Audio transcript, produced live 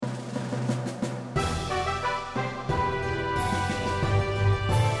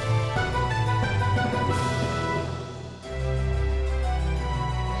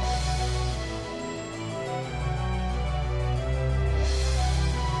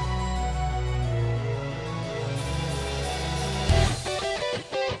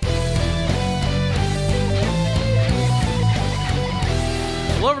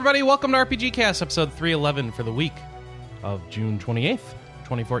everybody. Welcome to RPGCast, episode 311 for the week of June 28th,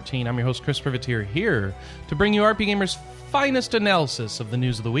 2014. I'm your host, Chris Privateer, here to bring you RP Gamer's finest analysis of the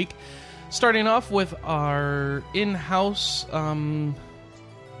news of the week. Starting off with our in-house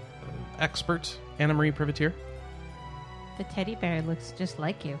expert, Anna Marie Privateer. The teddy bear looks just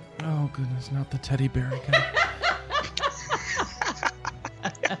like you. Oh, goodness, not the teddy bear again.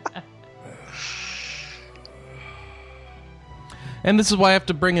 And this is why I have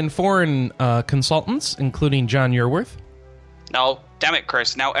to bring in foreign consultants, including John Yearworth. No, damn it,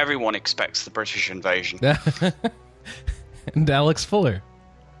 Chris. Now everyone expects the British invasion. And Alex Fuller.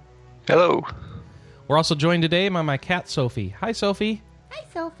 Hello. We're also joined today by my cat, Sophie. Hi, Sophie. Hi,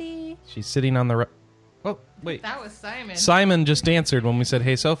 Sophie. She's sitting on the... Oh, wait. That was Simon. Simon just answered when we said,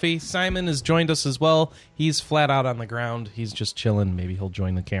 hey, Sophie. Simon has joined us as well. He's flat out on the ground. He's just chilling. Maybe he'll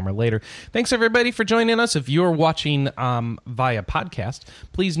join the camera later. Thanks, everybody, for joining us. If you're watching via podcast,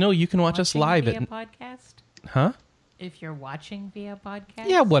 please know you can watch us live via at... podcast? Huh? If you're watching via podcast?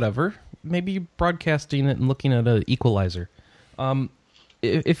 Yeah, whatever. Maybe broadcasting it and looking at an equalizer.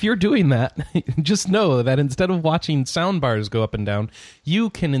 If you're doing that, just know that instead of watching sound bars go up and down,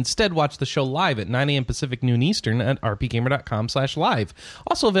 you can instead watch the show live at 9 a.m. Pacific, noon Eastern at rpgamer.com/live.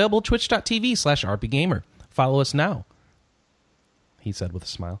 Also available twitch.tv/rpgamer. Follow us now, he said with a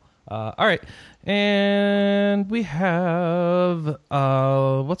smile. All right. And we have,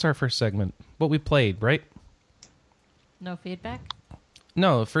 what's our first segment? What we played, right? No feedback?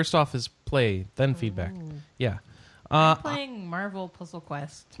 No, first off is play, then feedback. Ooh. Yeah. I'm playing Marvel Puzzle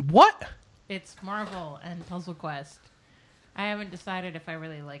Quest. What? It's Marvel and Puzzle Quest. I haven't decided if I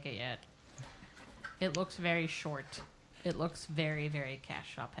really like it yet. It looks very short. It looks very, very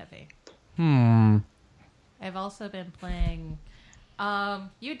cash shop heavy. I've also been playing...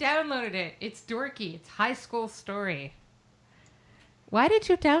 you downloaded it. It's dorky. It's High School Story. Why did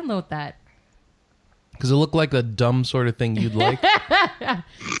you download that? Because it looked like a dumb sort of thing you'd like.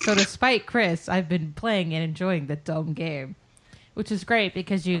 So despite Chris, I've been playing and enjoying the dumb game, which is great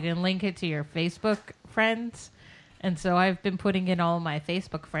because you can link it to your Facebook friends. And so I've been putting in all my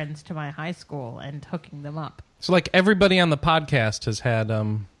Facebook friends to my high school and hooking them up. So like everybody on the podcast has had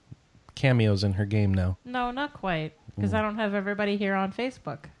cameos in her game now. No, not quite, because I don't have everybody here on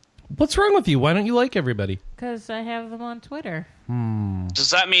Facebook. What's wrong with you? Why don't you like everybody? Because I have them on Twitter. Does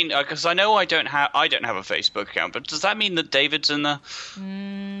that mean... Because I know I don't have a Facebook account, but does that mean that David's in there?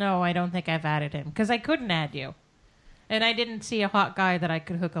 No, I don't think I've added him, because I couldn't add you. And I didn't see a hot guy that I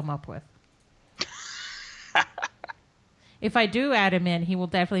could hook him up with. If I do add him in, he will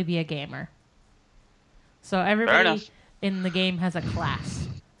definitely be a gamer. So everybody in the game has a class.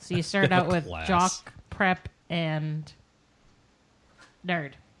 So you start out with jock, prep, and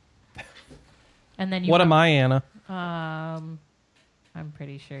nerd. And then you what am I, Anna? I'm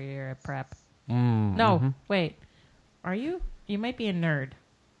pretty sure you're a prep. No, wait. Are you? You might be a nerd.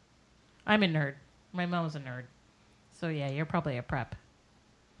 I'm a nerd. My mom's a nerd. So yeah, you're probably a prep.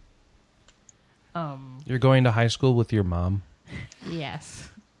 You're going to high school with your mom? Yes.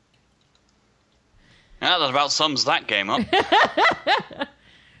 Yeah, that about sums that game up.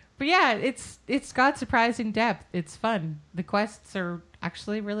 But yeah, it's got surprising depth. It's fun. The quests are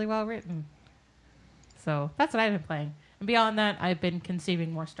actually really well written. So that's what I've been playing. And beyond that, I've been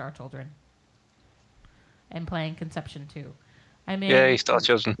conceiving more Star Children. And playing Conception 2. I mean, Yay, Star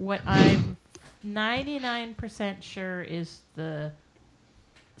Children. What I'm 99% sure is the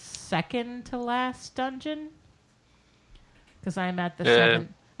second to last dungeon. Because I'm at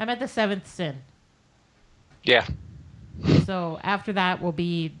the seventh sin. Yeah. So after that will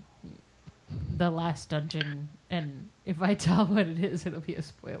be the last dungeon. And if I tell what it is, it'll be a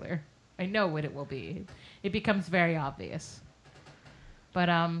spoiler. I know what it will be. It becomes very obvious. But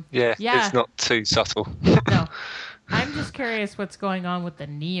yeah, it's not too subtle. No. I'm just curious what's going on with the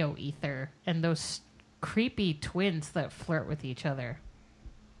Neo Ether and those creepy twins that flirt with each other.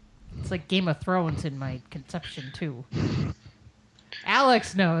 It's like Game of Thrones in my Conception too.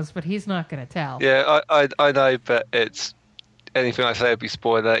 Alex knows, but he's not going to tell. Yeah, I know, but it's anything I say would be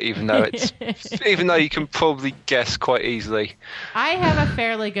spoiler, even though you can probably guess quite easily. I have a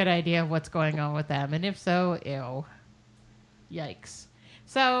fairly good idea of what's going on with them, and if so, ew. Yikes.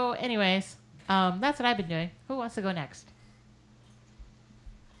 So, anyways, that's what I've been doing. Who wants to go next?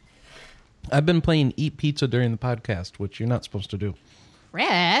 I've been playing Eat Pizza during the podcast, which you're not supposed to do.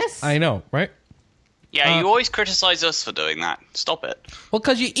 Chris? I know, right? Yeah, you always criticize us for doing that. Stop it. Well,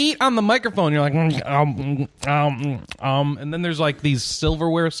 because you eat on the microphone, you're like, and then there's like these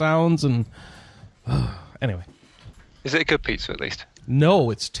silverware sounds, and anyway. Is it a good pizza at least? No,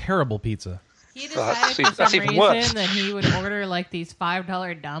 it's terrible pizza. He decided for That's some even worse. reason that he would order like these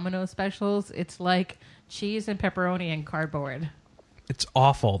 $5 Domino specials. It's like cheese and pepperoni and cardboard. It's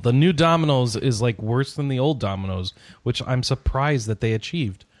awful. The new Domino's is like worse than the old Domino's, which I'm surprised that they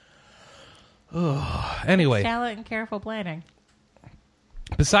achieved. Ugh. Anyway, Talent and careful planning.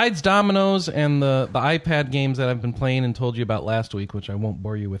 besides Domino's and the iPad games that I've been playing and told you about last week, which I won't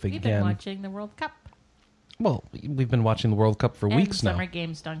bore you with We've again. been watching the World Cup. Well, we've been watching the World Cup for weeks now. Summer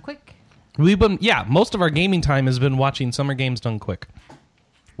games done quick. Most of our gaming time has been watching Summer Games Done Quick,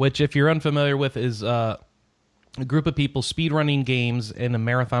 which, if you're unfamiliar with, is a group of people speedrunning games in a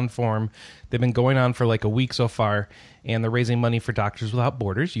marathon form. They've been going on for like a week so far, and they're raising money for Doctors Without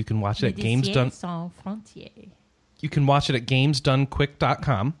Borders. You can watch it at Médecins Sans Frontières. You can watch it at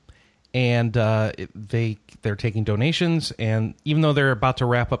gamesdonequick.com, and they're taking donations. And even though they're about to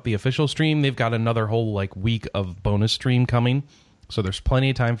wrap up the official stream, they've got another whole like week of bonus stream coming. So there's plenty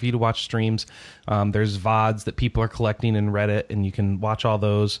of time for you to watch streams. There's VODs that people are collecting in Reddit, and you can watch all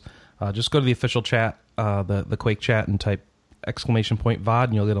those. Just go to the official chat, the Quake chat, and type !VOD,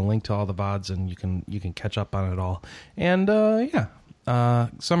 and you'll get a link to all the VODs, and you can catch up on it all. And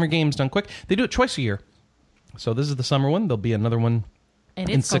Summer Games Done Quick. They do it twice a year. So this is the summer one. There'll be another one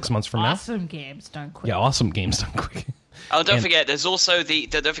in 6 months from now. Awesome games done quick. Yeah, awesome games done quick. Oh, don't forget, there's also the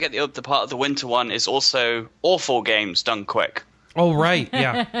part of the winter one is also awful games done quick. Oh right,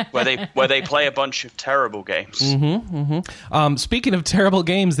 yeah. where they play a bunch of terrible games. Speaking of terrible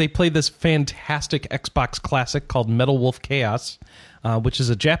games, they played this fantastic Xbox classic called Metal Wolf Chaos, which is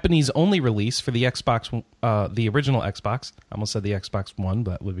a Japanese-only release for the Xbox, the original Xbox. I almost said the Xbox One,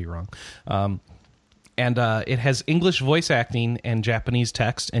 but that would be wrong. And it has English voice acting and Japanese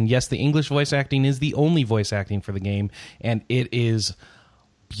text. And yes, the English voice acting is the only voice acting for the game, and it is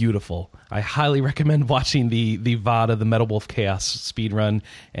beautiful. I highly recommend watching the VOD of the Metal Wolf Chaos speedrun,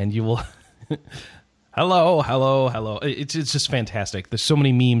 and you will... Hello. It's just fantastic. There's so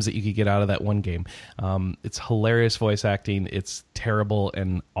many memes that you could get out of that one game. It's hilarious voice acting. It's terrible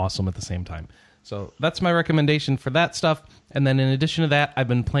and awesome at the same time. So that's my recommendation for that stuff. And then in addition to that, I've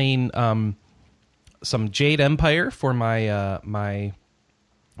been playing some Jade Empire for my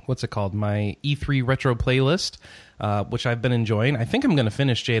what's it called? My E3 retro playlist, which I've been enjoying. I think I'm going to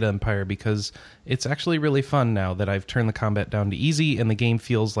finish Jade Empire because it's actually really fun now that I've turned the combat down to easy and the game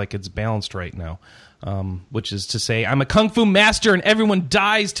feels like it's balanced right now. Which is to say, I'm a kung fu master and everyone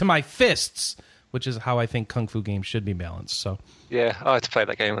dies to my fists, which is how I think kung fu games should be balanced. So Yeah, I had to play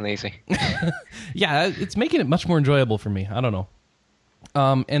that game on easy. yeah, it's making it much more enjoyable for me. I don't know.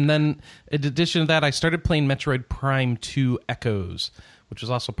 And then in addition to that, I started playing Metroid Prime 2 Echoes, which was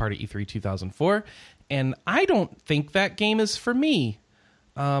also part of E3 2004. And I don't think that game is for me.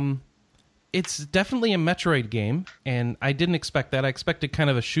 It's definitely a Metroid game, and I didn't expect that. I expected kind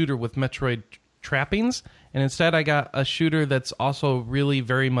of a shooter with Metroid trappings, and instead I got a shooter that's also really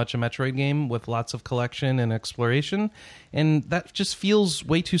very much a Metroid game with lots of collection and exploration, and that just feels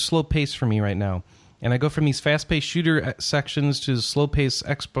way too slow-paced for me right now. And I go from these fast-paced shooter sections to slow-paced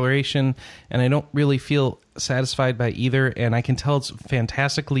exploration, and I don't really feel satisfied by either. And I can tell it's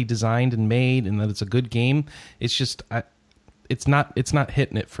fantastically designed and made, and that it's a good game. It's just, it's not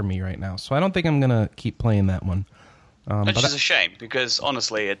hitting it for me right now. So I don't think I'm gonna keep playing that one. Which is a shame because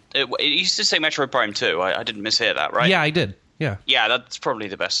honestly, it used to say Metroid Prime 2. I didn't mishear that, right? Yeah, I did. Yeah. Yeah, that's probably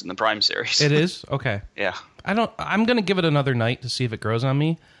the best in the Prime series. It is? Okay. Yeah. I'm gonna give it another night to see if it grows on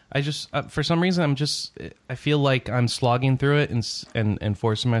me. I just, for some reason, I feel like I'm slogging through it and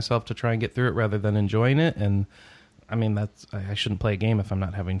forcing myself to try and get through it rather than enjoying it. And I mean, I shouldn't play a game if I'm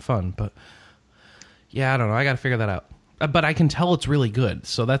not having fun. But yeah, I don't know. I got to figure that out. But I can tell it's really good.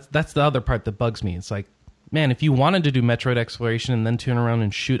 So that's the other part that bugs me. It's like, man, if you wanted to do Metroid exploration and then turn around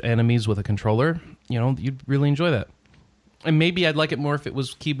and shoot enemies with a controller, you'd really enjoy that. And maybe I'd like it more if it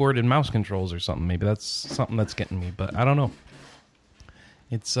was keyboard and mouse controls or something. Maybe that's something that's getting me. But I don't know.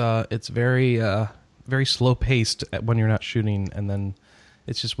 It's very very slow paced when you're not shooting, and then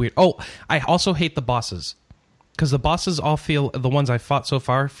it's just weird. Oh, I also hate the bosses because the bosses all the ones I fought so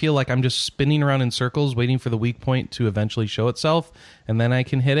far feel like I'm just spinning around in circles waiting for the weak point to eventually show itself, and then I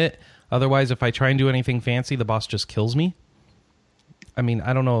can hit it. Otherwise, if I try and do anything fancy, the boss just kills me. I mean,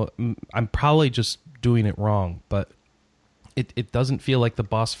 I don't know. I'm probably just doing it wrong, but it doesn't feel like the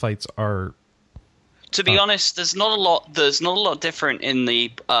boss fights are. To be honest, there's not a lot different in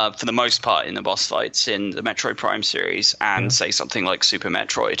the for the most part in the boss fights in the Metroid Prime series and say something like Super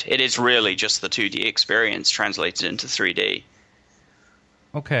Metroid. It is really just the 2D experience translated into 3D.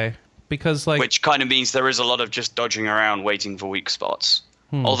 Okay, because which kind of means there is a lot of just dodging around waiting for weak spots.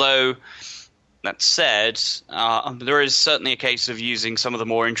 Although That said, there is certainly a case of using some of the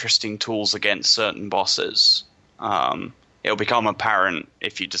more interesting tools against certain bosses. It'll become apparent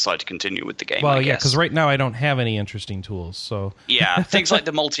if you decide to continue with the game. Well, I yeah, guess. because right now I don't have any interesting tools. So Yeah, things like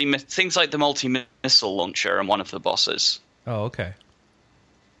the multi missile launcher and one of the bosses. oh, okay.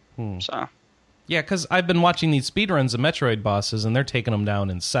 So Yeah, because I've been watching these speedruns of Metroid bosses, and they're taking them down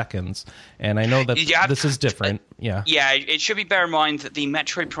in seconds. And I know that this is different. Yeah. Yeah, it should be bear in mind that the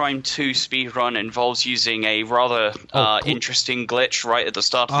Metroid Prime 2 speedrun involves using a rather interesting glitch right at the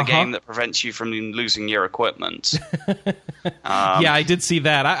start of the game that prevents you from losing your equipment. Yeah, I did see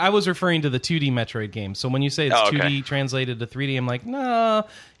that. I was referring to the 2D Metroid game. So when you say it's 2D translated to 3D, I'm like, no,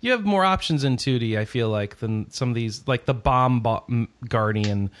 you have more options in 2D, I feel like, than some of these, like the Bomb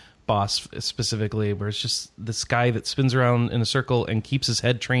Guardian boss specifically, where it's just this guy that spins around in a circle and keeps his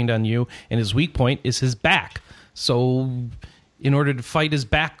head trained on you, and his weak point is his back. So in order to fight his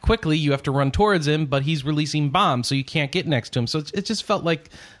back quickly, you have to run towards him, but he's releasing bombs, so you can't get next to him. So it just felt like,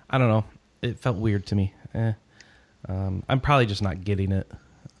 I don't know, it felt weird to me. I'm probably just not getting it.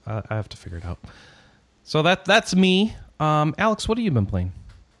 I have to figure it out. So that's me. Alex, what have you been playing?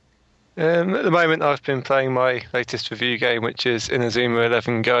 At the moment, I've been playing my latest review game, which is Inazuma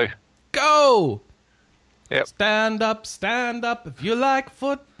 11 Go. Go! Yep. Stand up if you like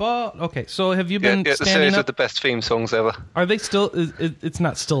football. Okay, so have you been the standing series up? with the best theme songs ever. Are they still? It's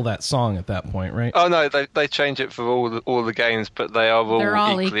not still that song at that point, right? Oh no, they change it for all the games, but they're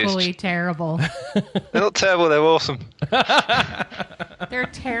all equally terrible. They're not terrible. They're awesome. They're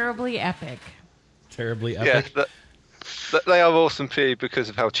terribly epic. Terribly epic. Yeah, they are awesome purely because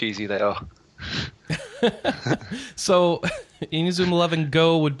of how cheesy they are. So, Inazuma 11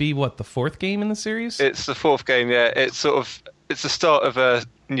 Go would be what, the fourth game in the series? It's the fourth game. Yeah, it's the start of a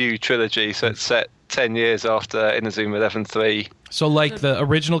new trilogy. So it's set 10 years after Inazuma 11 3. So, like, the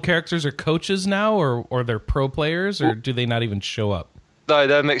original characters are coaches now, or they're pro players, or do they not even show up? No,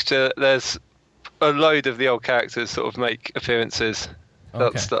 they're a mixture. There's a load of the old characters sort of make appearances.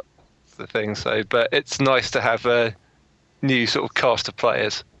 That's the thing. So, but it's nice to have a new sort of cast of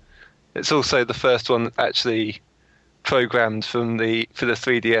players. It's also the first one actually programmed for the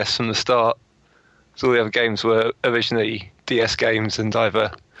 3DS from the start. So all the other games were originally DS games and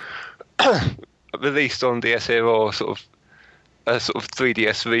either released on DS Hero or sort of a sort of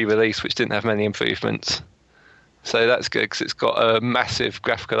 3DS re-release which didn't have many improvements. So that's good because it's got a massive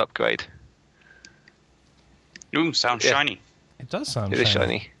graphical upgrade. Ooh, sounds shiny. It does sound shiny. It is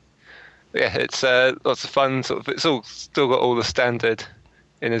shiny. Yeah, it's lots of fun. Sort of, it's all still got all the standard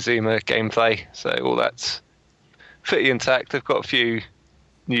Inazuma gameplay, so all that's pretty intact. They've got a few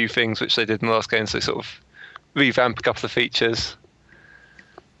new things which they did in the last game, so sort of revamp a couple of features.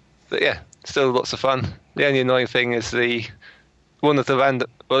 But yeah, still lots of fun. The only annoying thing is one of the random.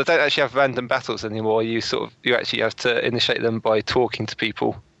 Well, they don't actually have random battles anymore. You actually have to initiate them by talking to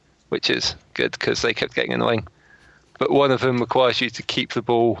people, which is good because they kept getting annoying. But one of them requires you to keep the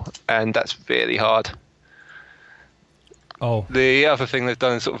ball, and that's really hard. Oh. The other thing they've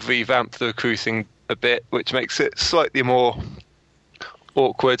done is sort of revamp the recruiting a bit, which makes it slightly more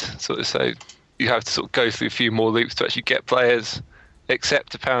awkward. So you have to sort of go through a few more loops to actually get players,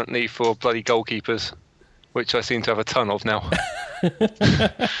 except apparently for bloody goalkeepers, which I seem to have a ton of now.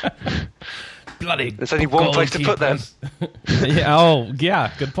 Bloody. There's only one place to put them. Yeah. Oh,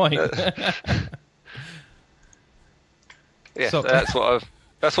 yeah. Good point. Yeah, so that's what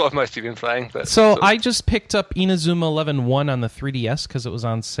I've mostly been playing. But so I just picked up Inazuma 11 1 on the 3DS because it was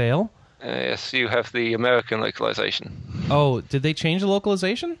on sale. Yes, you have the American localization. Oh, did they change the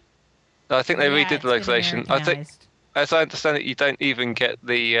localization? I think they redid the localization. I think, as I understand it, you don't even get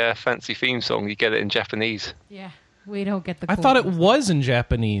the fancy theme song. You get it in Japanese. Yeah, we don't get the. I thought it was in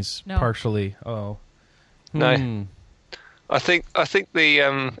Japanese partially. Oh, no. I think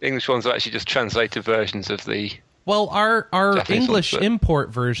the English ones are actually just translated versions of the. Well, our Japanese English ones, import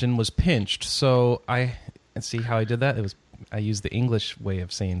version was pinched, so see how I did that. I used the English way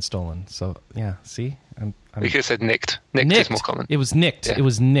of saying stolen. So yeah, see, you could have said nicked. Nicked is more common. It was nicked. Yeah. It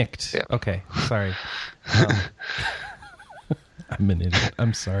was nicked. Yeah. Okay, sorry. I'm an idiot.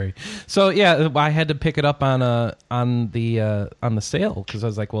 I'm sorry. So yeah, I had to pick it up on the sale because I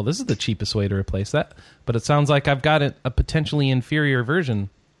was like, well, this is the cheapest way to replace that. But it sounds like I've got a potentially inferior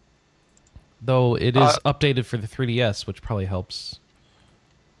version. Though it is updated for the 3DS, which probably helps.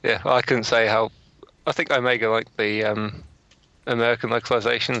 Yeah, I couldn't say how. I think Omega liked the American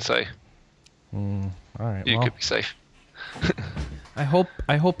localization, so all right, you could be safe. I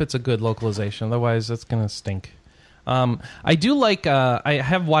hope it's a good localization. Otherwise, it's gonna stink. I do like. I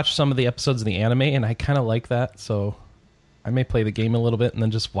have watched some of the episodes of the anime, and I kind of like that. So I may play the game a little bit and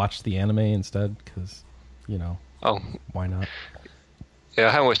then just watch the anime instead, because, Oh, why not? yeah,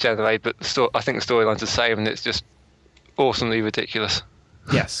 I haven't watched the anime, but I think the storyline's the same, and it's just awesomely ridiculous.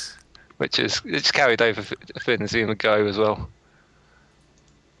 Yes. Which is it's carried over for Inazuma Go as well.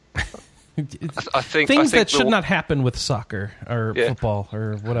 I think things that should not happen with soccer or football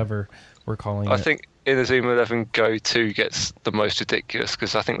or whatever we're calling it. I think Inazuma 11 Go 2 gets the most ridiculous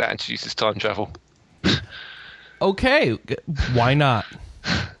because I think that introduces time travel. Okay, why not?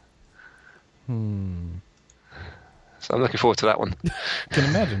 So I'm looking forward to that one. Can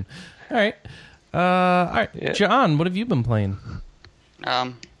imagine. All right. Yeah. John, what have you been playing?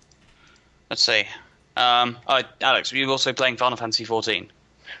 Let's see. Alex, were you also playing Final Fantasy 14?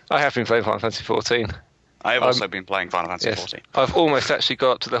 I have been playing Final Fantasy 14. I have also been playing Final Fantasy 14. I've almost actually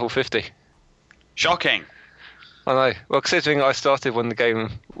got up to level 50. Shocking. I know. Well, considering I started when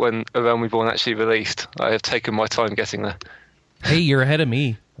A Realm Reborn actually released, I have taken my time getting there. Hey, you're ahead of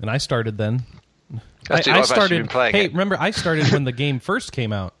me, and I started then. I started. Remember, I started when the game first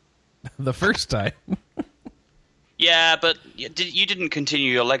came out, the first time. Yeah, but you didn't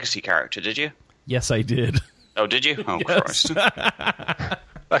continue your legacy character, did you? Yes, I did. Oh, did you? Oh, yes. Christ.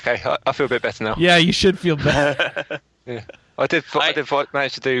 Okay, I feel a bit better now. Yeah, you should feel better. Yeah. I did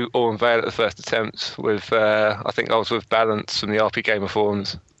manage to do Aurum Vale at the first attempt with, I think I was with Balance from the RP Gamer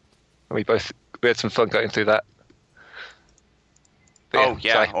forums. And we had some fun going through that. But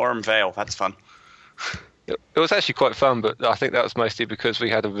Aurum Vale, that's fun. It was actually quite fun, but I think that was mostly because we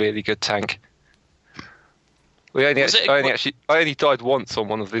had a really good tank. I only died once on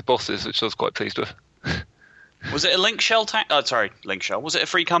one of the bosses, which I was quite pleased with. Was it a Link Shell tank? Oh, sorry, Link Shell. Was it a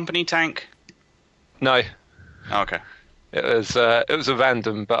Free Company tank? No. Oh, okay. It was a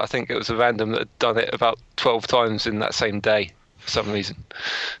random, but I think it was a random that had done it about 12 times in that same day for some reason.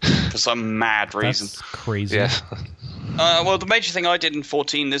 For some mad reason. That's crazy. Yes. Well, the major thing I did in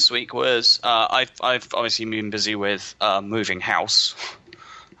 14 this week was I've obviously been busy with moving house.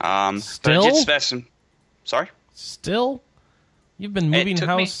 Still? But I did spare some. Sorry. Still? You've been moving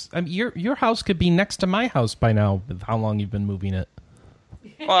house. I mean, your house could be next to my house by now. With how long you've been moving it?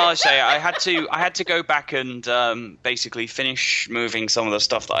 Well, I had to go back and basically finish moving some of the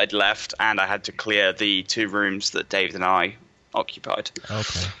stuff that I'd left, and I had to clear the 2 rooms that David and I occupied.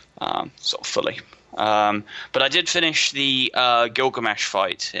 Okay. Sort of fully. But I did finish the Gilgamesh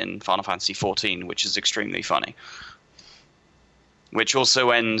fight in Final Fantasy XIV, which is extremely funny. Which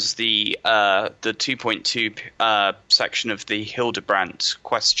also ends the 2.2 section of the Hildebrandt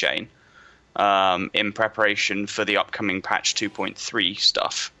quest chain in preparation for the upcoming patch 2.3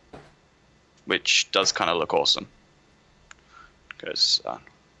 stuff, which does kind of look awesome. Because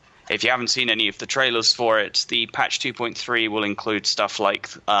if you haven't seen any of the trailers for it, the patch 2.3 will include stuff like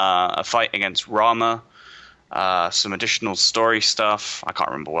a fight against Rama, some additional story stuff. I can't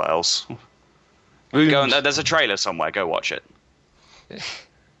remember what else. There's a trailer somewhere. Go watch it.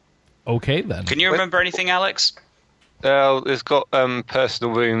 Okay, then. Can you remember anything, Alex? It's got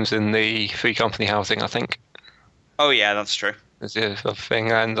personal rooms in the Free Company housing, I think. Oh, yeah, that's true. There's the other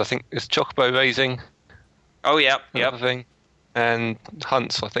thing, and I think it's chocobo raising. Oh, yeah, Another thing. And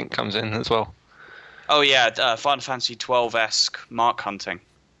hunts, I think, comes in as well. Oh, yeah, Final Fantasy 12-esque mark hunting.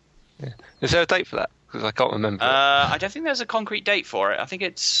 Yeah. Is there a date for that? Because I can't remember. I don't think there's a concrete date for it. I think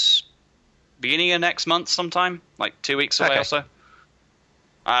it's beginning of next month sometime, like 2 weeks away or so.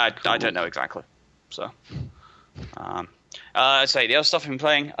 I don't know exactly. So, I'd say the other stuff I've been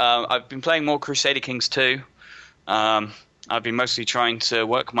playing. I've been playing more Crusader Kings 2. I've been mostly trying to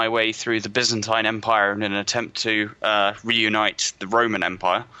work my way through the Byzantine Empire in an attempt to reunite the Roman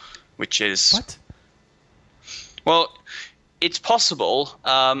Empire, which is what? Well, it's possible.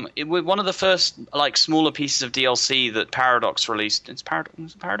 With one of the first smaller pieces of DLC that Paradox released. It's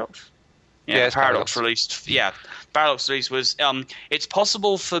Paradox. Yeah, Paradox released. Yeah, Paradox release was. It's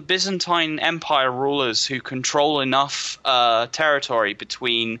possible for Byzantine Empire rulers who control enough territory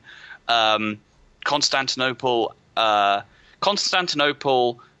between Constantinople,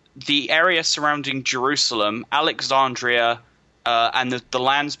 the area surrounding Jerusalem, Alexandria, and the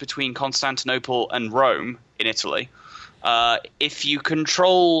lands between Constantinople and Rome in Italy. If you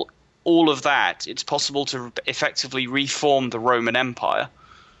control all of that, it's possible to effectively reform the Roman Empire.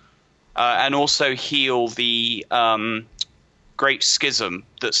 And also heal the Great Schism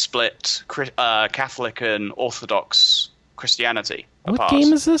that split Catholic and Orthodox Christianity apart. What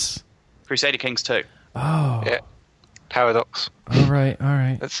game is this? Crusader Kings 2. Oh. Yeah. Paradox. All right.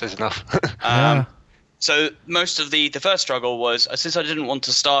 That says enough. Yeah. So most of the first struggle was, since I didn't want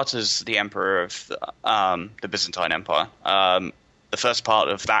to start as the Emperor of the Byzantine Empire, the first part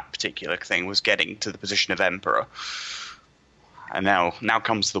of that particular thing was getting to the position of Emperor. And now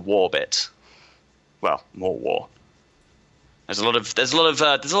comes the war bit. Well, more war. There's a lot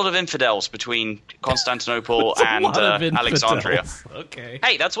of infidels between Constantinople and Alexandria. Okay.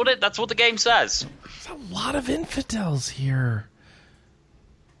 Hey, that's what the game says. There's a lot of infidels here.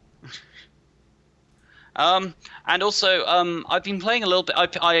 And also, I've been playing a little bit.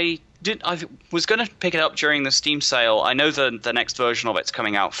 I was going to pick it up during the Steam sale. I know the next version of it's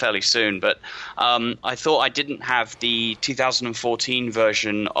coming out fairly soon, but I thought I didn't have the 2014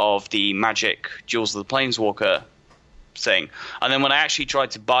 version of the Magic Jewels of the Planeswalker thing. And then when I actually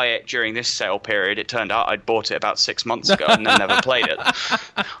tried to buy it during this sale period, it turned out I'd bought it about 6 months ago and then never played it.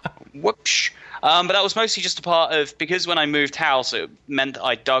 Whoops. But that was mostly just a part of, because when I moved house, it meant that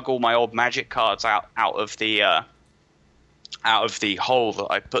I dug all my old Magic cards out of the hole that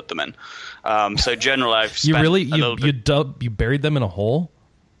I put them in. So generally, I've spent you buried them in a hole?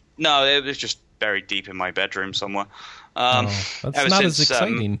 No, it was just buried deep in my bedroom somewhere. That's not as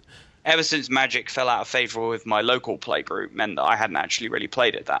exciting. Ever since Magic fell out of favor with my local playgroup, meant that I hadn't actually really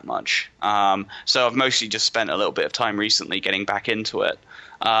played it that much. So I've mostly just spent a little bit of time recently getting back into it.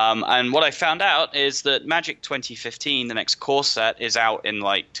 And what I found out is that Magic 2015, the next core set, is out in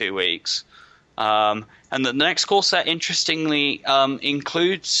like 2 weeks. And the next core set, interestingly,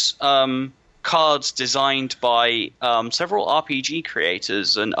 includes cards designed by several RPG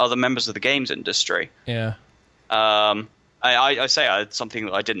creators and other members of the games industry. Yeah. I say something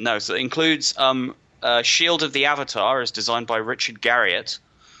that I didn't know. So it includes Shield of the Avatar, as designed by Richard Garriott.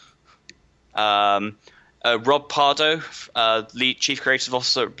 Rob Pardo, lead chief creative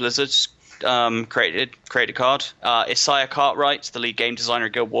officer at Blizzard, created a card. Isaiah Cartwright, the lead game designer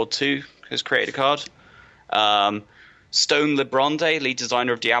of Guild Wars 2, has created a card. Stone Lebronde, lead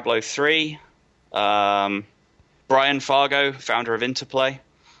designer of Diablo 3. Brian Fargo, founder of Interplay.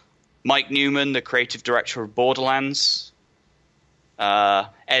 Mike Newman, the creative director of Borderlands.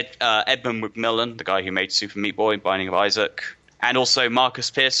 Edmund McMillan, the guy who made Super Meat Boy, Binding of Isaac. And also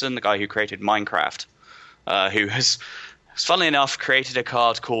Marcus Pearson, the guy who created Minecraft, who has, funnily enough, created a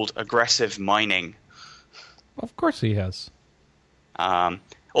card called Aggressive Mining. Of course he has.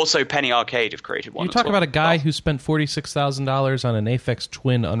 Also, Penny Arcade have created one. You talk about a guy who spent $46,000 on an Aphex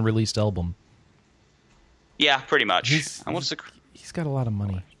Twin unreleased album. Yeah, pretty much. He's got a lot of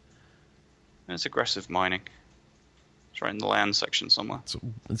money. It's Aggressive Mining. It's right in the land section somewhere.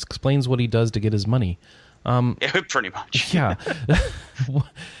 It explains what he does to get his money. Yeah, pretty much. Yeah.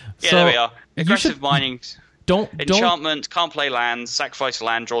 There we are. Aggressive mining. Enchantment, can't play lands, sacrifice a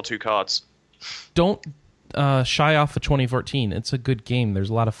land, draw 2 cards. Don't shy off of 2014. It's a good game. There's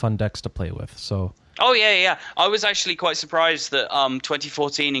a lot of fun decks to play with. So. Oh, yeah. I was actually quite surprised that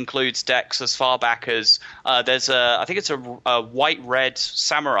 2014 includes decks as far back as there's I think it's a white-red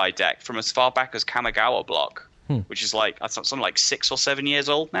samurai deck from as far back as Kamigawa block, which is like something like 6 or 7 years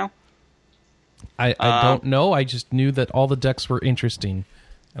old now. I don't know. I just knew that all the decks were interesting,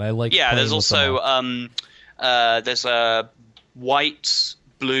 and I like. Yeah, there's also there's a white,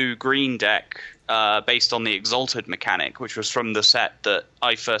 blue, green deck based on the Exalted mechanic, which was from the set that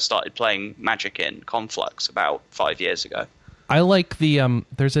I first started playing Magic in, Conflux, about 5 years ago. I like the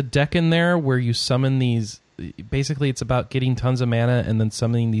there's a deck in there where you summon these. Basically, it's about getting tons of mana and then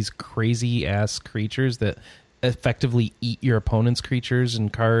summoning these crazy ass creatures that effectively eat your opponent's creatures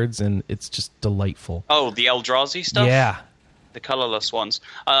and cards, and it's just delightful. Oh, the Eldrazi stuff? Yeah. The colorless ones.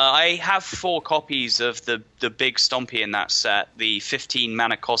 I have 4 copies of the big Stompy in that set, the 15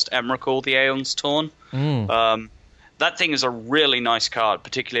 mana cost Emrakul, the Aeon's Torn. That thing is a really nice card,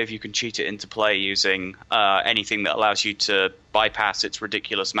 particularly if you can cheat it into play using anything that allows you to bypass its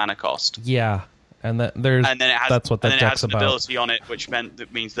ridiculous mana cost. Yeah. And that's what that deck's about. An ability on it, which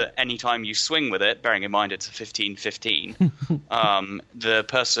means that any time you swing with it, bearing in mind it's a 15/15, the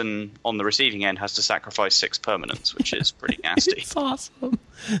person on the receiving end has to sacrifice 6 permanents, which is pretty nasty. It's awesome.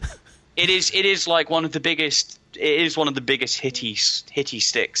 It is like one of the biggest. It is one of the biggest hitty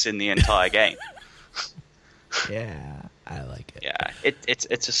sticks in the entire game. Yeah, I like it. Yeah,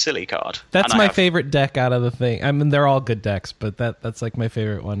 it's a silly card. That's my favorite deck out of the thing. I mean, they're all good decks, but that's like my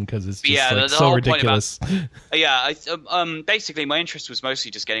favorite one because it's just so ridiculous. Basically, my interest was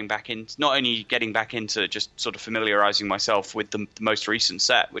mostly just not only getting back into just sort of familiarizing myself with the most recent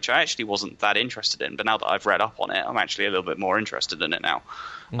set, which I actually wasn't that interested in, but now that I've read up on it, I'm actually a little bit more interested in it now.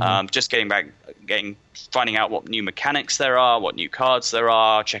 Just finding out what new mechanics there are, what new cards there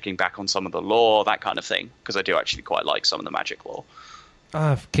are, checking back on some of the lore, that kind of thing, because I do actually quite like some of the Magic lore.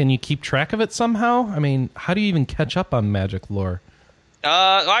 Can you keep track of it somehow? I mean, how do you even catch up on Magic lore?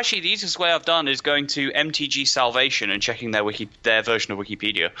 Actually, the easiest way I've done is going to MTG Salvation and checking their version of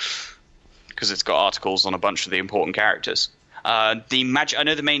Wikipedia, because it's got articles on a bunch of the important characters. I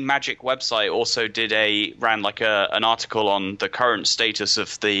know the main Magic website also ran an article on the current status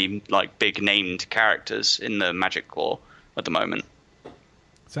of the big named characters in the Magic lore at the moment.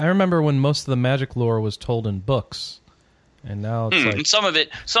 So I remember when most of the Magic lore was told in books, and now it's some of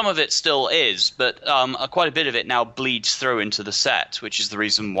it still is, but quite a bit of it now bleeds through into the set, which is the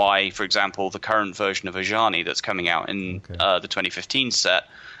reason why, for example, the current version of Ajani that's coming out in the 2015 set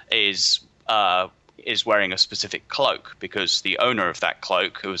is wearing a specific cloak, because the owner of that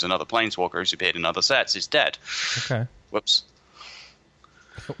cloak, who was another planeswalker who's appeared in other sets, is dead. Okay. Whoops.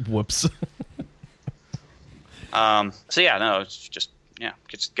 Whoops. So yeah, no, it's just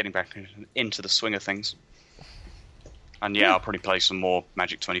getting back into the swing of things. And I'll probably play some more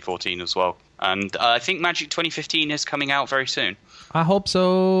Magic 2014 as well. And I think Magic 2015 is coming out very soon. I hope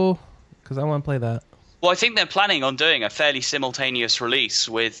so, because I want to play that. Well, I think they're planning on doing a fairly simultaneous release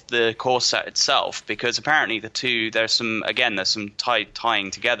with the core set itself, because apparently there's some tying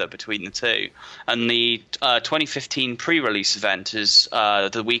together between the two. And the 2015 pre-release event is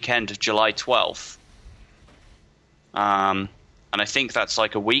the weekend of July 12th. And I think that's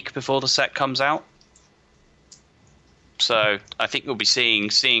like a week before the set comes out. So I think we'll be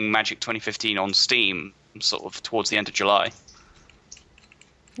seeing Magic 2015 on Steam sort of towards the end of July.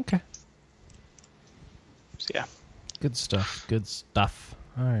 Okay. So, yeah. Good stuff. Good stuff.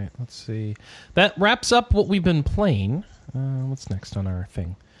 All right, let's see. That wraps up what we've been playing. What's next on our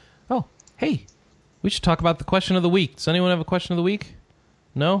thing? Oh, hey. We should talk about the question of the week. Does anyone have a question of the week?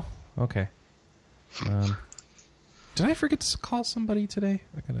 No? Okay. Did I forget to call somebody today?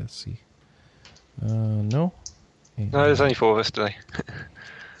 I gotta see. No? No, there's only 4 of us today.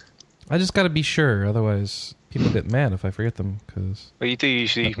 I just gotta be sure, otherwise people get mad if I forget them. Well, you do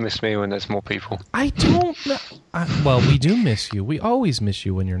usually miss me when there's more people. I don't know. Well, we do miss you. We always miss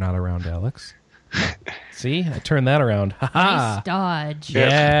you when you're not around, Alex. See? I turned that around. Nice dodge.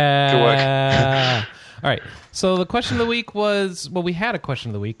 Yeah. Good work. All right. So the question of the week was... Well, we had a question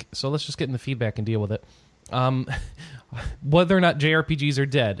of the week, so let's just get in the feedback and deal with it. Whether or not JRPGs are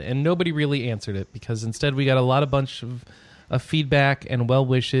dead, and nobody really answered it, because instead we got a bunch of feedback and well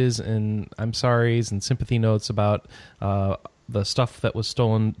wishes and I'm sorry's and sympathy notes about the stuff that was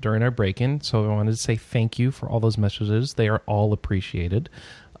stolen during our break-in. So I wanted to say thank you for all those messages. They are all appreciated,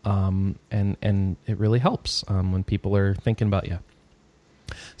 and it really helps when people are thinking about you.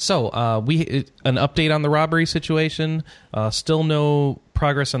 So an update on the robbery situation. Still no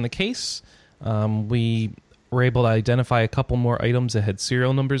progress on the case. We were able to identify a couple more items that had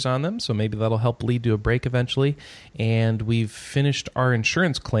serial numbers on them, so maybe that'll help lead to a break eventually. And we've finished our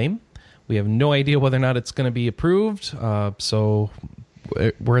insurance claim. We have no idea whether or not it's going to be approved, so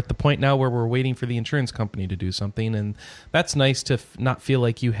we're at the point now where we're waiting for the insurance company to do something, and that's nice to not feel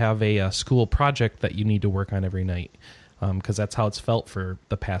like you have a school project that you need to work on every night, because that's how it's felt for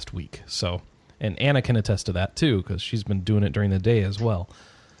the past week. So, and Anna can attest to that too, because she's been doing it during the day as well.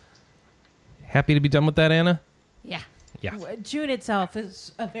 Happy to be done with that, Anna? Yeah. Yeah. June itself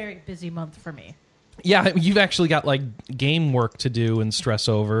is a very busy month for me. Yeah, you've actually got like game work to do and stress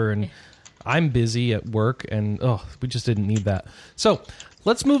over, and I'm busy at work, and we just didn't need that. So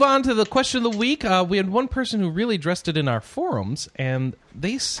let's move on to the question of the week. We had one person who really addressed it in our forums, and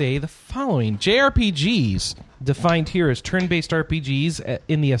they say the following. JRPGs, defined here as turn-based RPGs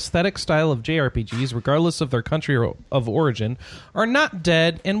in the aesthetic style of JRPGs, regardless of their country of origin, are not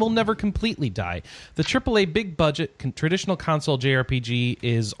dead and will never completely die. The AAA big-budget traditional console JRPG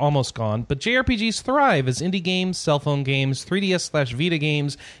is almost gone, but JRPGs thrive as indie games, cell phone games, 3DS/Vita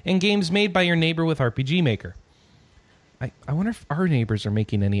games, and games made by your neighbor with RPG Maker. I wonder if our neighbors are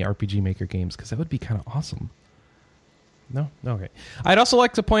making any RPG Maker games, because that would be kind of awesome. No? Okay. I'd also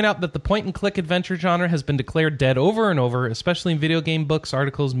like to point out that the point-and-click adventure genre has been declared dead over and over, especially in video game books,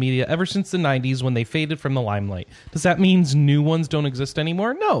 articles, media, ever since the 90s when they faded from the limelight. Does that mean new ones don't exist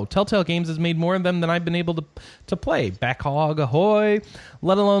anymore? No. Telltale Games has made more of them than I've been able to play. Backhog, ahoy!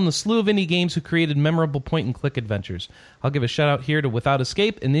 Let alone the slew of indie games who created memorable point-and-click adventures. I'll give a shout-out here to Without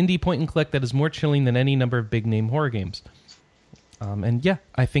Escape, an indie point-and-click that is more chilling than any number of big-name horror games. And yeah,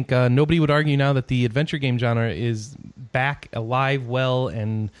 I think nobody would argue now that the adventure game genre is back, alive, well,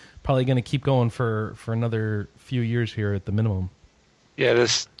 and probably going to keep going for another few years here at the minimum. Yeah,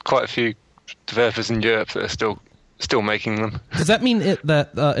 there's quite a few developers in Europe that are still making them. Does that mean that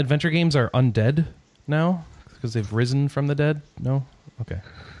adventure games are undead now because they've risen from the dead? No? Okay.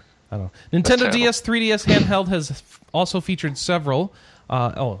 I don't know. Nintendo DS 3DS handheld has also featured several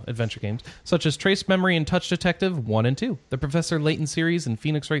adventure games, such as Trace Memory and Touch Detective 1 and 2. The Professor Layton series and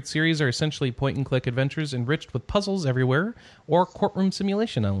Phoenix Wright series are essentially point-and-click adventures enriched with puzzles everywhere or courtroom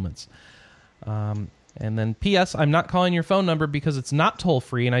simulation elements. And then P.S. I'm not calling your phone number because it's not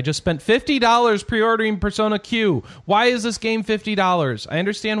toll-free, and I just spent $50 pre-ordering Persona Q. Why is this game $50? I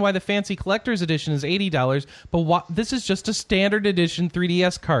understand why the fancy collector's edition is $80, but this is just a standard edition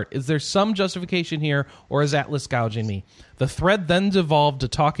 3DS cart. Is there some justification here, or is Atlas gouging me? The thread then devolved to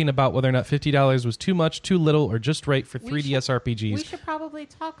talking about whether or not $50 was too much, too little, or just right for 3DS RPGs. We should probably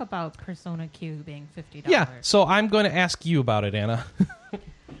talk about Persona Q being $50. Yeah, so I'm going to ask you about it, Anna.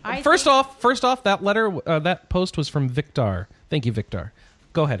 First off, that letter, that post was from Victor. Thank you, Victor.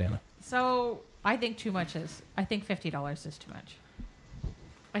 Go ahead, Anna. So I think I think $50 is too much.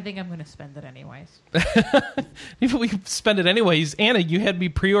 I think I'm going to spend it anyways. If we spend it anyways, Anna, you had me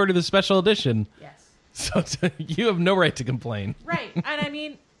pre-order the special edition. Yes. So you have no right to complain. Right, and I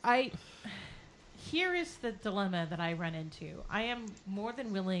mean, here is the dilemma that I run into. I am more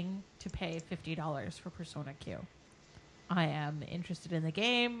than willing to pay $50 for Persona Q. I am interested in the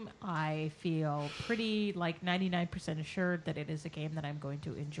game. I feel pretty 99% assured that it is a game that I'm going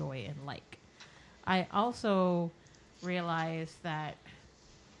to enjoy and like. I also realize that,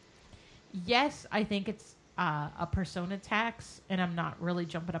 yes, I think it's a Persona tax, and I'm not really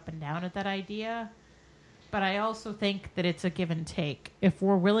jumping up and down at that idea. But I also think that it's a give and take. If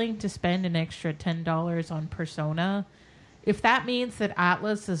we're willing to spend an extra $10 on Persona, if that means that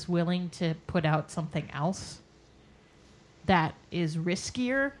Atlas is willing to put out something else that is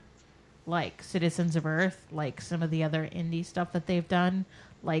riskier, like Citizens of Earth, like some of the other indie stuff that they've done,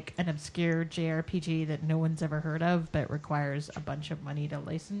 like an obscure JRPG that no one's ever heard of but requires a bunch of money to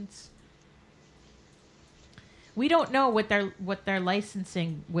license. We don't know what their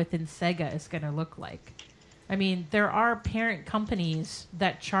licensing within Sega is going to look like. I mean, there are parent companies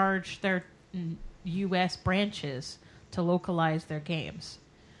that charge their U.S. branches to localize their games.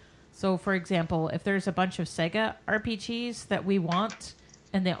 So, for example, if there's a bunch of Sega RPGs that we want,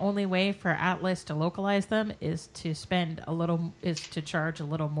 and the only way for Atlas to localize them is to charge a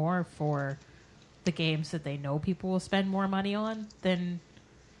little more for the games that they know people will spend more money on, then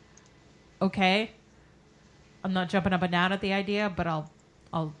okay, I'm not jumping up and down at the idea, but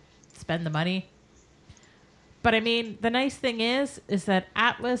I'll spend the money. But I mean, the nice thing is that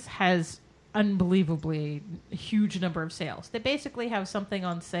Atlas has unbelievably huge number of sales. They basically have something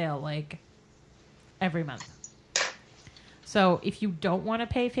on sale every month. So if you don't want to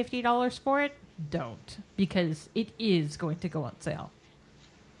pay $50 for it, don't, because it is going to go on sale.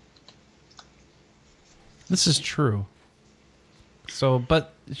 This is true. So,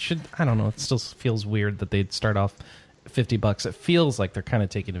 but I don't know, it still feels weird that they'd start off $50. It feels like they're kind of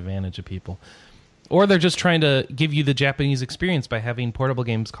taking advantage of people. Or they're just trying to give you the Japanese experience by having portable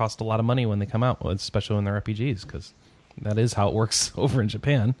games cost a lot of money when they come out, especially when they're RPGs, because that is how it works over in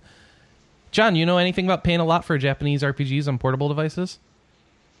Japan. John, you know anything about paying a lot for Japanese RPGs on portable devices?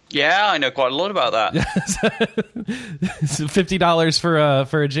 Yeah, I know quite a lot about that. $50 for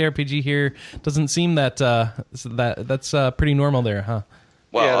a JRPG here doesn't seem that's pretty normal there, huh?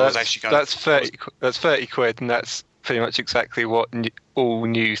 Well, yeah, that's 30 quid, and that's pretty much exactly what all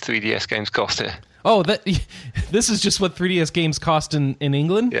new 3DS games cost here. Oh, this is just what 3DS games cost in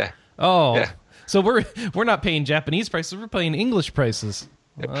England? Yeah. Oh, yeah. So we're not paying Japanese prices; we're paying English prices.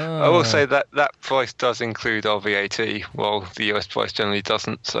 Yep. I will say that price does include our VAT, while the US price generally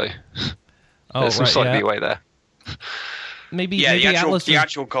doesn't. So there's some slight leeway there. Maybe the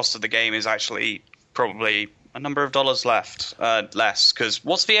actual cost of the game is actually probably a number of dollars less. Because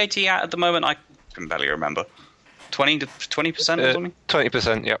what's VAT at the moment? I can barely remember. 20% or something.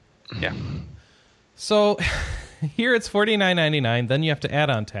 20%. Yep. Yeah. So here it's $49.99. Then you have to add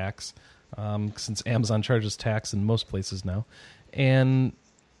on tax, since Amazon charges tax in most places now. And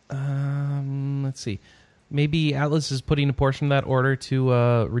let's see, maybe Atlas is putting a portion of that order to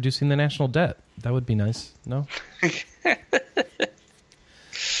reducing the national debt. That would be nice. No.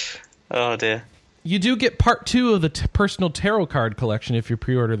 Oh dear. You do get part 2 of the personal tarot card collection if you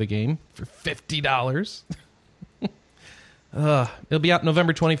pre-order the game for $50. It'll be out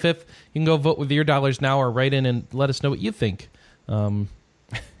November 25th. You can go vote with your dollars now or write in and let us know what you think.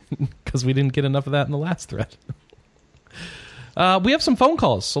 Because we didn't get enough of that in the last thread. We have some phone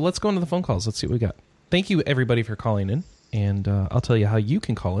calls, so let's go into the phone calls. Let's see what we got. Thank you, everybody, for calling in, and I'll tell you how you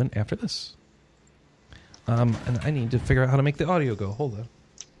can call in after this. And I need to figure out how to make the audio go. Hold on.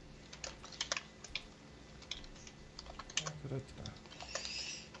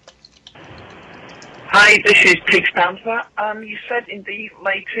 Hi, this is Pigs Panther. You said in the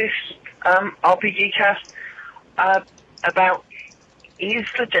latest RPGcast about is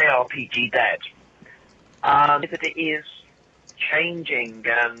the JRPG dead? That it is changing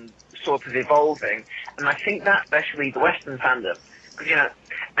and sort of evolving, and I think that especially the Western fandom, because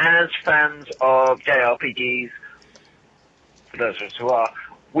as fans of JRPGs, for those of us who are,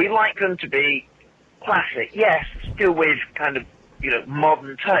 we like them to be classic. Yes, still with kind of,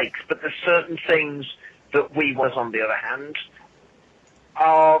 modern takes, but there's certain things that we want, on the other hand,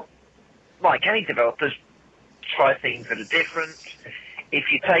 are, like any developers, try things that are different.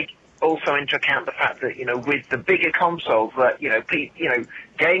 If you take also into account the fact that, with the bigger consoles that,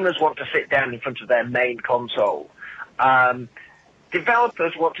 gamers want to sit down in front of their main console.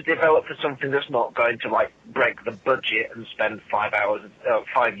 Developers want to develop for something that's not going to, break the budget and spend 5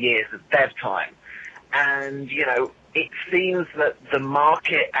 years of dev time. And, it seems that the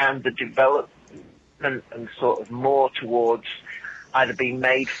market and the development and sort of more towards either being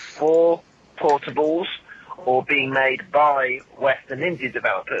made for portables or being made by Western indie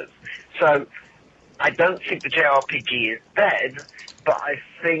developers. So I don't think the JRPG is dead, but I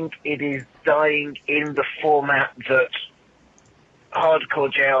think it is dying in the format that hardcore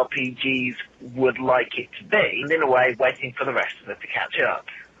JRPGs would like it to be, and in a way waiting for the rest of it to catch up.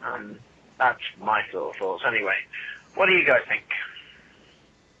 That's my sort of thoughts anyway. What do you guys think?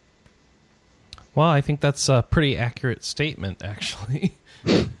 Well, I think that's a pretty accurate statement, actually.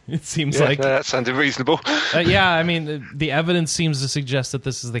 It seems like... that sounded reasonable. Yeah, I mean, the evidence seems to suggest that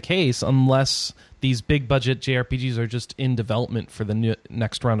this is the case, unless these big-budget JRPGs are just in development for the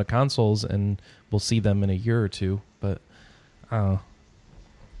next round of consoles, and we'll see them in a year or two. But,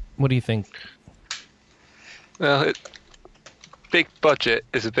 what do you think? Well, big budget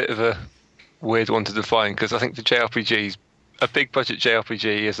is a bit of a weird one to define, because I think a big budget JRPG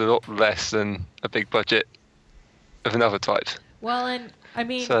is a lot less than a big budget of another type. Well, and I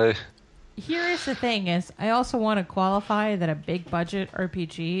mean, so here is the thing: is I also want to qualify that a big budget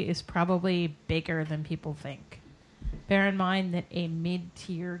RPG is probably bigger than people think. Bear in mind that a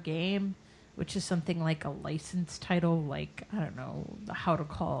mid-tier game, which is something like a licensed title, like I don't know, How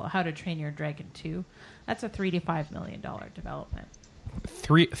to Train Your Dragon 2, that's a $3 to $5 million development.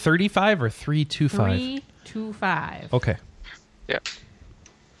 35 or 325? 325. Okay. Yeah.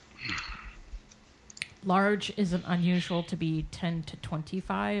 Large isn't unusual to be 10 to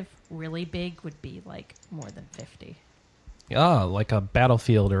 25. Really big would be like more than 50. Ah, like a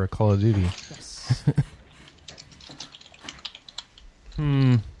Battlefield or a Call of Duty. Yes.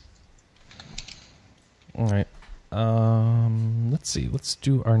 All right. Let's see. Let's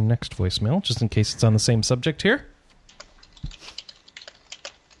do our next voicemail, just in case it's on the same subject here.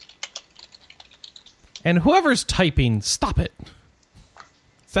 And whoever's typing, stop it.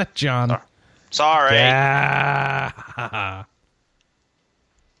 Is that John? Sorry. Yeah.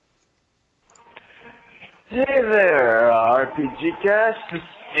 Hey there, RPGCast. This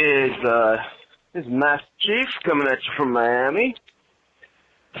is Master Chief coming at you from Miami.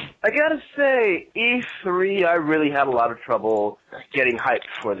 I gotta say, E3, I really had a lot of trouble getting hyped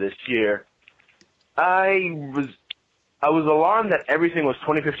for this year. I was alarmed that everything was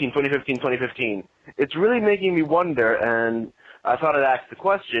 2015. It's really making me wonder, and I thought I'd ask the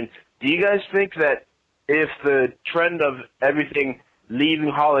question, do you guys think that if the trend of everything leaving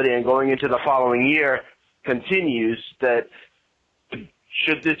holiday and going into the following year continues, that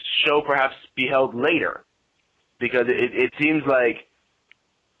should this show perhaps be held later? Because it seems like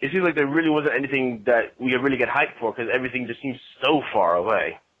there really wasn't anything that we could really get hyped for, because everything just seems so far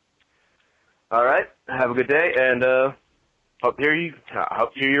away. All right, have a good day, and hope to hear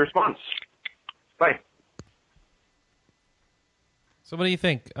your response. Bye. So what do you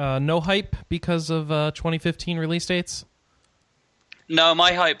think? No hype because of 2015 release dates? No,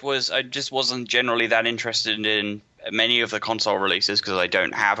 my hype was I just wasn't generally that interested in many of the console releases because I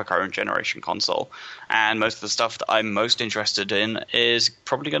don't have a current generation console. And most of the stuff that I'm most interested in is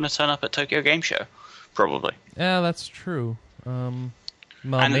probably going to turn up at Tokyo Game Show. Probably. Yeah, that's true. Well,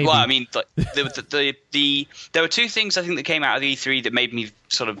 maybe. I mean, there were two things I think that came out of E3 that made me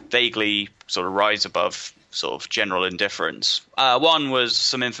sort of vaguely sort of rise above sort of general indifference. One was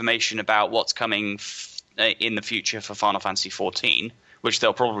some information about what's coming in the future for Final Fantasy XIV, which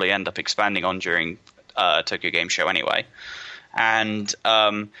they'll probably end up expanding on during Tokyo Game Show anyway. And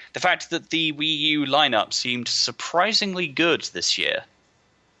the fact that the Wii U lineup seemed surprisingly good this year.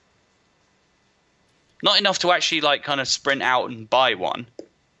 Not enough to actually kind of sprint out and buy one,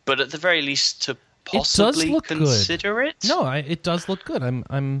 but at the very least to possibly consider it. No, it does look good.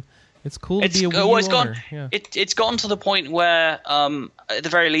 It's cool to be a Wii U owner. Yeah. It's gotten to the point where, at the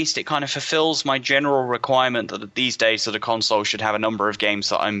very least, it kind of fulfills my general requirement that these days that a console should have a number of games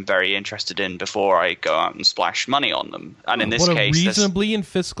that I'm very interested in before I go out and splash money on them. And in this case, what a reasonably and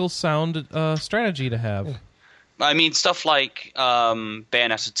fiscal sound strategy to have. I mean, stuff like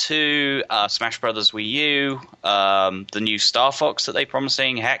Bayonetta 2, Smash Brothers Wii U, the new Star Fox that they're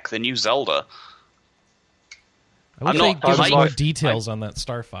promising, heck, the new Zelda. I wish they give us more details on that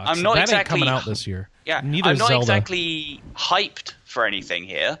Star Fox. I'm not that exactly ain't coming out this year. Yeah, Neither I'm not Zelda. exactly hyped for anything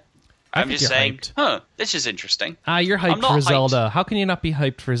here. I'm just saying, this is interesting. You're hyped for Zelda. How can you not be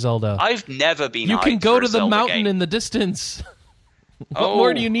hyped for Zelda? I've never been You hyped can go for to a the Zelda mountain game. in the distance. What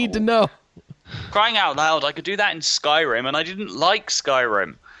more do you need to know? Crying out loud, I could do that in Skyrim, and I didn't like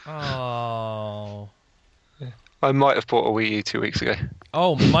Skyrim. Oh. I might have bought a Wii U 2 weeks ago.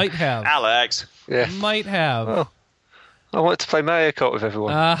 Oh, might have. Alex. Yeah. Might have. Oh. I wanted to play Mario Kart with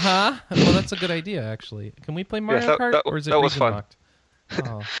everyone. Uh-huh. Well, that's a good idea, actually. Can we play Mario Kart, or is it was fun. locked?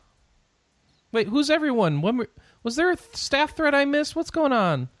 Oh. Wait, who's everyone? Was there a staff thread I missed? What's going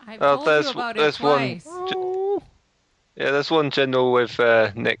on? I've told you about it twice. Oh. Yeah, there's one general with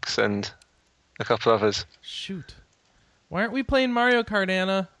Nyx and a couple others. Shoot. Why aren't we playing Mario Kart,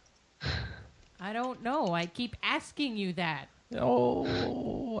 Anna? I don't know. I keep asking you that.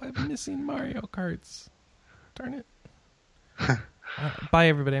 Oh, I'm missing Mario Karts. Darn it. Bye,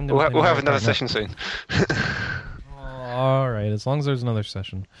 everybody. I'm gonna We'll have another session soon. All right, as long as there's another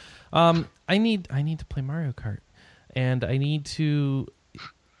session. I need to play Mario Kart, and I need to.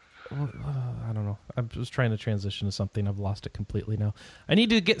 I don't know. I was trying to transition to something. I've lost it completely now. I need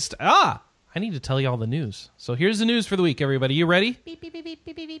to get. I need to tell you all the news. So here's the news for the week, everybody. You ready? Beep, beep, beep, beep,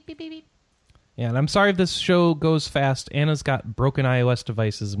 beep, beep, beep, beep. Yeah, and I'm sorry if this show goes fast. Anna's got broken iOS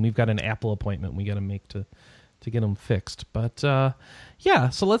devices, and we've got an Apple appointment we got to make to get them fixed. But yeah,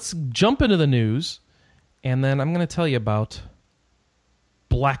 so let's jump into the news, and then I'm going to tell you about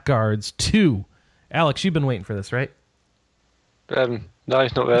Blackguards 2. Alex, you've been waiting for this, right? No,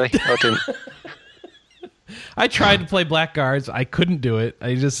 not really. I didn't. I tried to play Blackguards. I couldn't do it.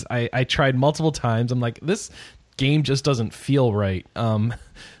 I tried multiple times. I'm like, this game just doesn't feel right.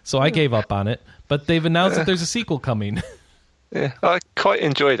 So I gave up on it. But they've announced that there's a sequel coming. Yeah, I quite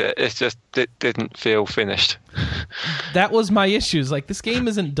enjoyed it. It's just it didn't feel finished. That was my issue. Like, this game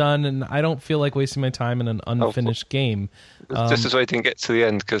isn't done, and I don't feel like wasting my time in an unfinished game. Just as I didn't get to the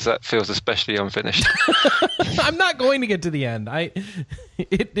end, because that feels especially unfinished. I'm not going to get to the end.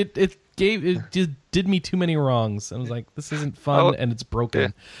 It just did me too many wrongs. I was like, this isn't fun, and it's broken.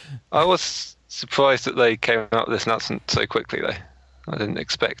 Yeah. I was surprised that they came out with this announcement so quickly, though. I didn't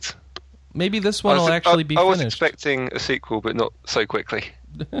expect. Maybe this one will actually be finished. I was expecting a sequel, but not so quickly.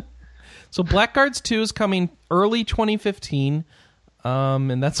 So Blackguards 2 is coming early 2015,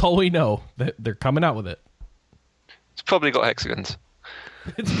 and that's all we know. They're coming out with it. It's probably got hexagons.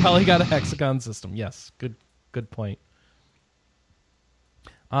 It's probably got a hexagon system. Yes, good point.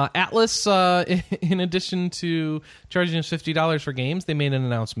 Atlas, in addition to charging us $50 for games, they made an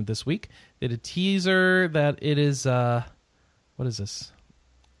announcement this week. They did a teaser that it is... what is this?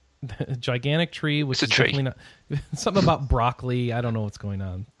 A gigantic tree, which it's is definitely not... Something about broccoli. I don't know what's going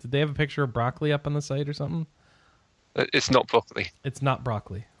on. Did they have a picture of broccoli up on the site or something? It's not broccoli. It's not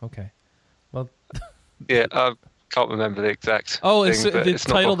broccoli. Okay. Well... Yeah, I can't remember the exact thing, the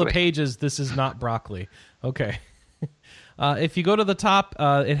title of the page is "This is not broccoli." Okay. If you go to the top,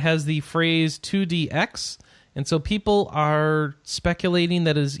 it has the phrase 2DX, and so people are speculating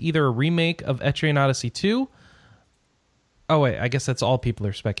that it is either a remake of Etrian Odyssey 2. Oh, wait, I guess that's all people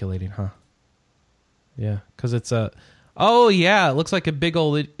are speculating, huh? Yeah, because it's a... Oh, yeah, it looks like a big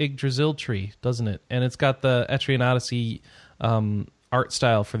old Yggdrasil tree, doesn't it? And it's got the Etrian Odyssey art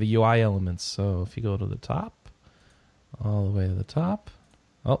style for the UI elements. So if you go to the top, all the way to the top...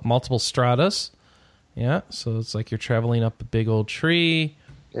 Oh, multiple stratas. Yeah, so it's like you're traveling up a big old tree.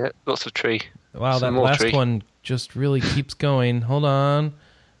 Yeah, lots of tree. Wow, that last one just really keeps going. Hold on.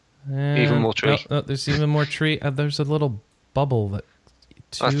 And, even more tree. Oh, there's even more tree. There's a little bubble that...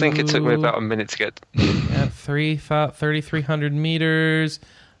 I think it took me about a minute to get... Yeah, 3,300 meters.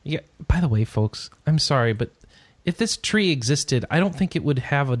 Yeah. By the way, folks, I'm sorry, but if this tree existed, I don't think it would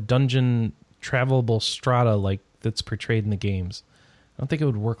have a dungeon travelable strata like that's portrayed in the games. I don't think it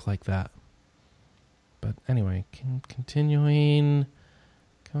would work like that. But anyway, continuing.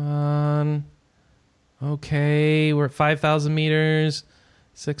 Come on. Okay, we're at 5,000 meters.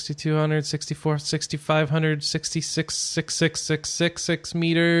 6,200, 64, 6,500, 66, 66,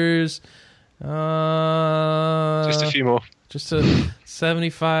 meters. Just a few more. Just a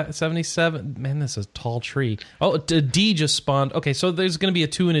 75, 77. Man, this is a tall tree. Oh, a D just spawned. Okay, so there's going to be a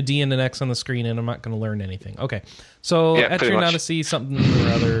 2 and a D and an X on the screen, and I'm not going to learn anything. Okay, so Etrian Odyssey, something or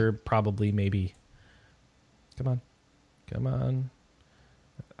other, probably, maybe. Come on.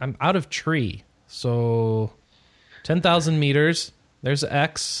 I'm out of tree. So 10,000 meters. There's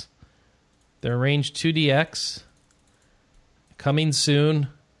X. Their range 2DX. Coming soon.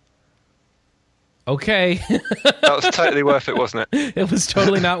 Okay. That was totally worth it, wasn't it? It was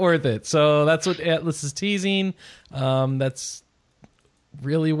totally not worth it. So that's what Atlas is teasing. That's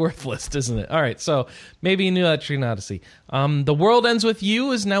really worthless, isn't it? All right, so maybe a new Electric Odyssey. The World Ends With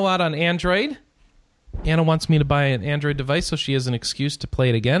You is now out on Android. Anna wants me to buy an Android device so she has an excuse to play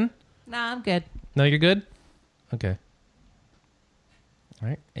it again. Nah, I'm good. No, you're good? Okay. All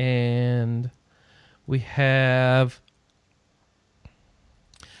right, and we have...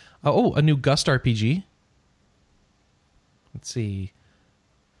 a new Gust RPG. Let's see.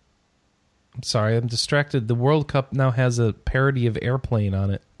 I'm sorry, I'm distracted. The World Cup now has a parody of Airplane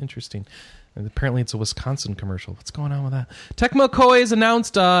on it. Interesting. And apparently it's a Wisconsin commercial. What's going on with that? Tecmo Koei has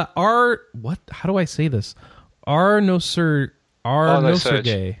announced what? How do I say this? No Surge. No Surge will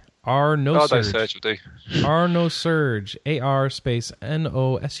do. No Surge. AR space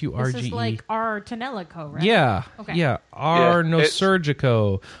NOSURGE. This is like our Tonellico, right? Yeah. Okay. Yeah. No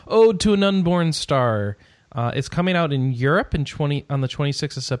Surgico. Ode to an Unborn Star. It's coming out in Europe on the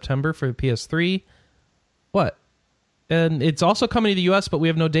 26th of September for the PS3. What? And it's also coming to the US, but we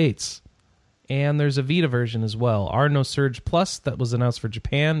have no dates. And there's a Vita version as well. No Surge Plus that was announced for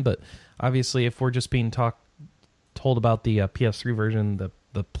Japan, but obviously if we're just being told about the PS3 version, the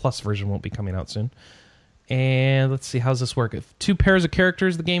Plus version won't be coming out soon. And let's see, how's this work? 2 pairs of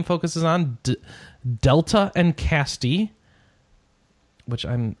characters the game focuses on, Delta and Casti, which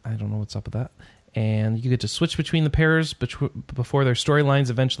I don't know what's up with that. And you get to switch between the pairs before their storylines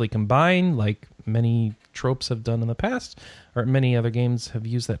eventually combine, like many tropes have done in the past, or many other games have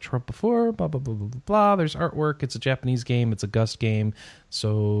used that trope before, blah, blah, blah, blah, blah, blah. There's artwork. It's a Japanese game. It's a Gust game.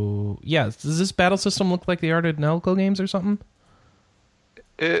 So, yeah, does this battle system look like the Art of Nelco games or something?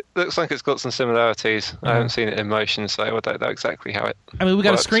 It looks like it's got some similarities. I haven't seen it in motion, so I don't know exactly how it I mean, we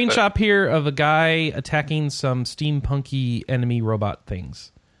got works, a screenshot here of a guy attacking some steampunky enemy robot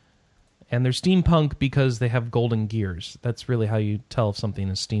things. And they're steampunk because they have golden gears. That's really how you tell if something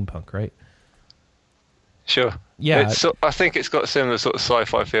is steampunk, right? Sure. Yeah. I think it's got a similar sort of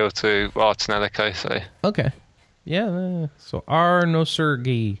sci-fi feel to Art and Nellico, so... Okay. Yeah, so No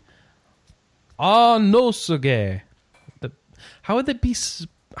Surge. No Surge. How would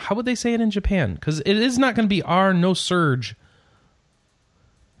they say it in Japan? Because it is not going to be No Surge.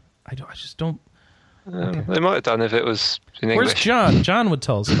 I just don't... Okay. They might have done if it was in English. Where's John? John would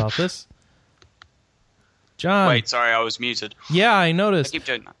tell us about this. John. Wait, sorry, I was muted. Yeah, I noticed. I keep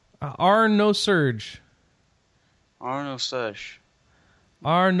doing that. No Surge. No Surge.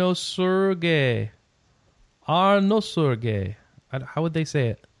 No Surge. No Surge. How would they say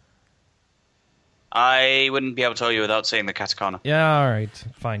it? I wouldn't be able to tell you without saying the katakana. Yeah, all right,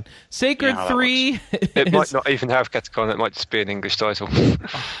 fine. Sacred 3. It might not even have katakana. It might just be an English title.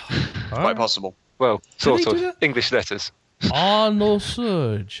 Quite possible. Well, sort of. English letters. No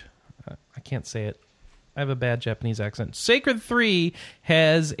Surge. I can't say it. I have a bad Japanese accent. Sacred 3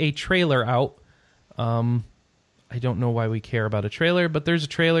 has a trailer out. I don't know why we care about a trailer, but there's a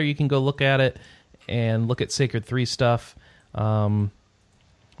trailer. You can go look at it and look at Sacred 3 stuff,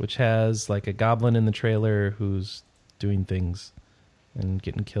 which has like a goblin in the trailer who's doing things and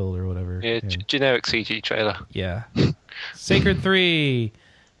getting killed or whatever. Yeah, generic CG trailer. Yeah. Sacred 3.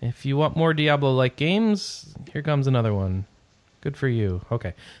 If you want more Diablo-like games, here comes another one. Good for you.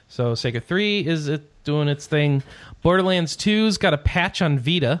 Okay, so Sacred 3 is doing its thing. Borderlands 2's got a patch on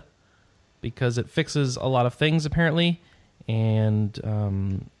Vita because it fixes a lot of things, apparently, and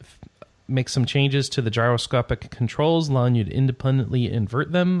makes some changes to the gyroscopic controls, allowing you to independently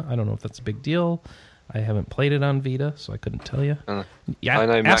invert them. I don't know if that's a big deal. I haven't played it on Vita, so I couldn't tell you. Yeah, I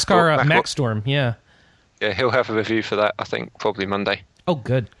know ask our Maxstorm, yeah. Yeah, he'll have a review for that, I think, probably Monday. Oh,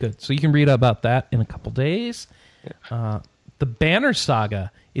 good. So you can read about that in a couple days. Yeah. The Banner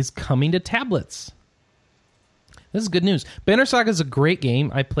Saga is coming to tablets. This is good news. Banner Saga is a great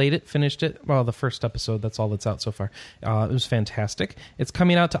game. I played it, finished it. Well, the first episode, that's all that's out so far. It was fantastic. It's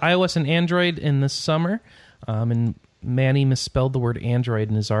coming out to iOS and Android in this summer. And Manny misspelled the word Android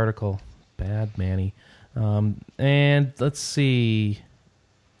in his article. Bad Manny. And let's see.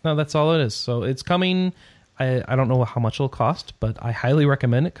 No, that's all it is. So it's coming. I don't know how much it'll cost, but I highly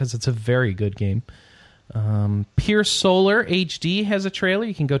recommend it because it's a very good game. Pure Solar HD has a trailer.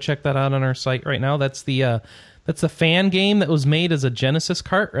 You can go check that out on our site right now. That's the fan game that was made as a Genesis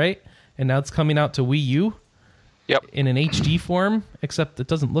cart, right? And now it's coming out to Wii U. Yep. In an HD form, except it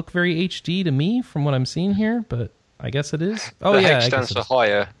doesn't look very HD to me from what I'm seeing here, but I guess it is. Oh, the yeah. H stands for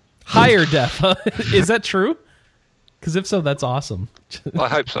higher. Higher def. Is that true? Because if so, that's awesome. I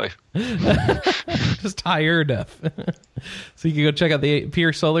hope so. Just higher def. So you can go check out the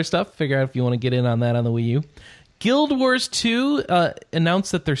Pure Solar stuff, figure out if you want to get in on that on the Wii U. Guild Wars 2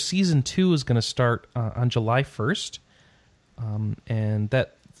 announced that their Season 2 is going to start on July 1st. And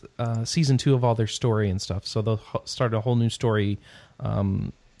that Season 2 of all their story and stuff. So they'll start a whole new story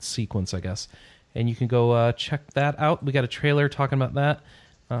sequence, I guess. And you can go check that out. We got a trailer talking about that.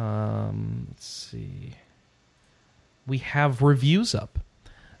 Let's see. We have reviews up.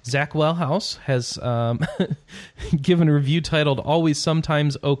 Zach Wellhouse has given a review titled Always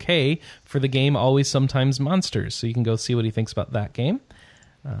Sometimes Okay for the game Always Sometimes Monsters. So you can go see what he thinks about that game.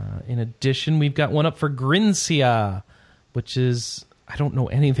 In addition, we've got one up for Grinsia, which is... I don't know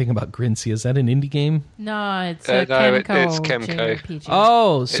anything about Grinsia. Is that an indie game? No, it's No, Chemco. it's Chemco. JRPG.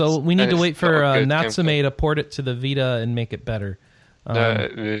 Oh, so we need to wait for not good Natsume Chemco. to port it to the Vita and make it better. No,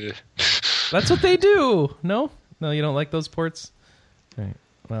 That's what they do. No, you don't like those ports. All right.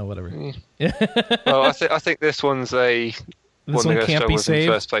 Well, whatever. well, I think this one's This one they're gonna can't be struggle with in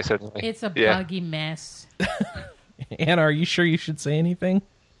saved. first place anyway. It's a Yeah. buggy mess. Anna, are you sure you should say anything?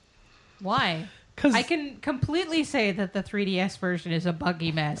 Why? 'Cause- I can completely say that the 3DS version is a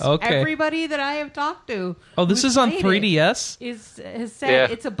buggy mess. Okay. Everybody that I have talked to, Oh, this who's is on played 3DS? it, has said Yeah.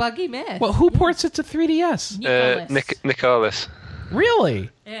 it's a buggy mess. Well, who ports it to 3DS? Nicholas. Nicholas. Really?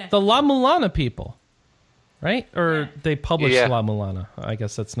 Yeah. The La Mulana people, right? Or they published Yeah. La Mulana. I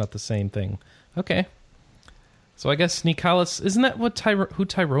guess that's not the same thing. Okay. So I guess Nicholas, isn't that what who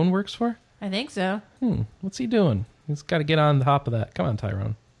Tyrone works for? I think so. What's he doing? He's got to get on the top of that. Come on,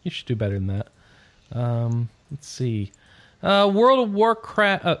 Tyrone. You should do better than that. Let's see. World of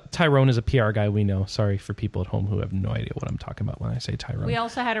Warcraft. Tyrone is a PR guy we know. Sorry for people at home who have no idea what I'm talking about when I say Tyrone. We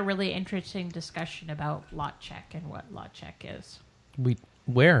also had a really interesting discussion about lot check and what lot check is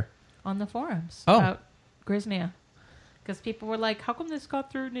Where? on the forums Oh. about Grisnia. Because people were like, how come this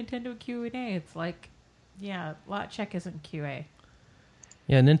got through Nintendo Q&A? It's like, yeah, lot check isn't QA.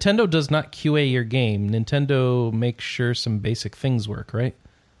 Yeah, Nintendo does not QA your game. Nintendo makes sure some basic things work, right?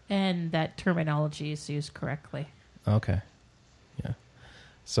 And that terminology is used correctly. Okay. Yeah.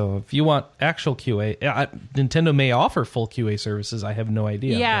 So if you want actual QA, Nintendo may offer full QA services. I have no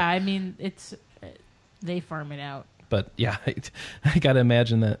idea. Yeah, I mean, it's they farm it out. But yeah, I got to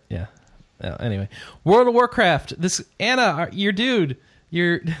imagine that. Yeah. Anyway, World of Warcraft. This Anna, your dude,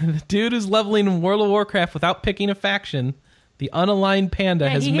 the dude who's leveling in World of Warcraft without picking a faction. The unaligned panda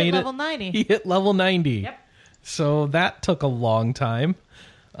has he hit made level it. 90. He hit level 90. Yep. So that took a long time.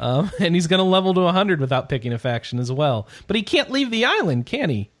 And he's going to level to 100 without picking a faction as well. But he can't leave the island,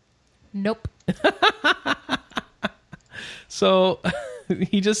 can he? Nope. So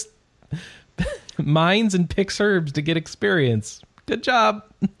he just mines and picks herbs to get experience. Good job.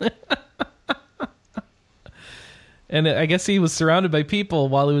 And I guess he was surrounded by people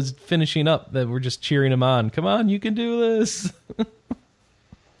while he was finishing up that were just cheering him on. Come on, you can do this.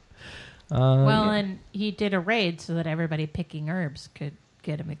 And he did a raid so that everybody picking herbs could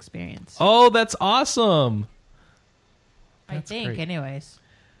get him experience. Oh, that's awesome. I that's think, great. anyways.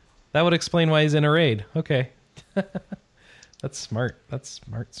 That would explain why he's in a raid. Okay. That's smart. That's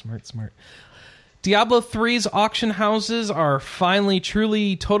smart. Diablo 3's auction houses are finally,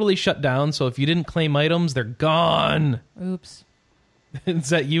 truly, totally shut down. So if you didn't claim items, they're gone. Oops. Is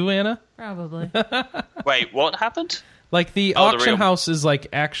that you, Anna? Probably. Wait, what happened? Like the Oh, the auction real- house is like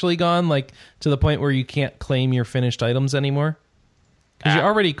actually gone, like to the point where you can't claim your finished items anymore. Because you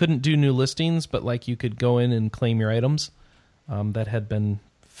already couldn't do new listings, but like you could go in and claim your items that had been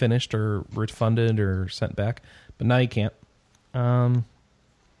finished or refunded or sent back. But now you can't.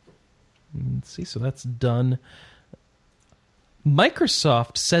 Let's see, so that's done.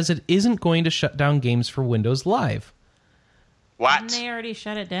 Microsoft says it isn't going to shut down games for Windows Live. What? Didn't they already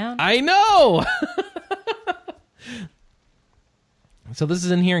shut it down? I know! So this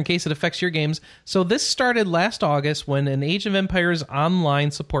is in here in case it affects your games. So this started last August when an Age of Empires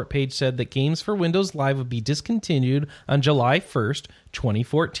online support page said that games for Windows Live would be discontinued on July 1st,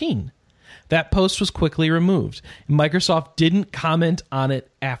 2014. That post was quickly removed. Microsoft didn't comment on it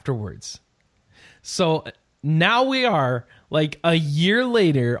afterwards. So now we are like a year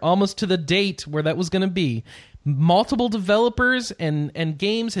later, almost to the date where that was going to be. Multiple developers and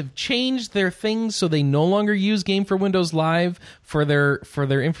games have changed their things so they no longer use Game for Windows Live for their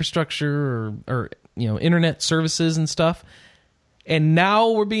infrastructure or internet services and stuff. And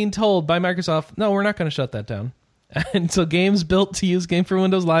now we're being told by Microsoft, no, we're not going to shut that down. And so games built to use Game for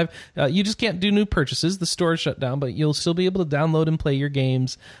Windows Live, you just can't do new purchases. The store is shut down, but you'll still be able to download and play your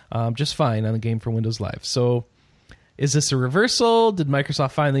games just fine on the Game for Windows Live. So is this a reversal? Did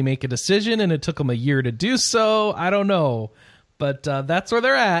Microsoft finally make a decision and it took them a year to do so? I don't know. But that's where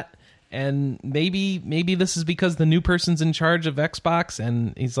they're at. And maybe this is because the new person's in charge of Xbox,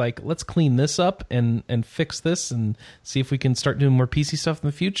 and he's like, let's clean this up and fix this and see if we can start doing more PC stuff in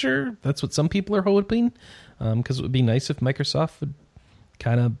the future. That's what some people are hoping, because it would be nice if Microsoft would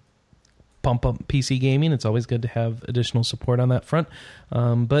kind of pump up PC gaming. It's always good to have additional support on that front.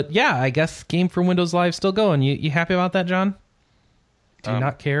 But yeah, I guess Game for Windows Live still going. You happy about that, John? Do you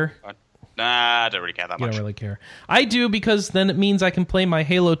not care? Nah, I don't really care that much. You don't really care. I do, because then it means I can play my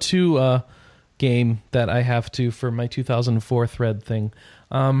Halo 2 game that I have to for my 2004 thread thing.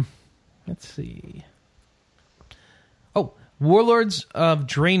 Let's see. Oh, Warlords of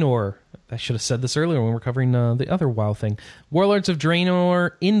Draenor. I should have said this earlier when we were covering the other WoW thing. Warlords of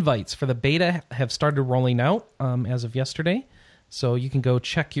Draenor invites for the beta have started rolling out as of yesterday. So you can go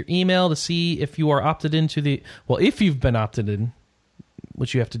check your email to see if you are opted into the... Well, if you've been opted in,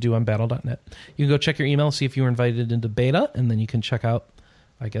 which you have to do on battle.net. You can go check your email, see if you were invited into beta, and then you can check out,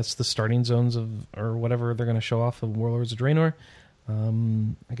 I guess, the starting zones of, or whatever they're going to show off of Warlords of Draenor.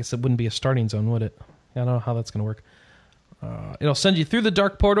 I guess it wouldn't be a starting zone, would it? I don't know how that's going to work. It'll send you through the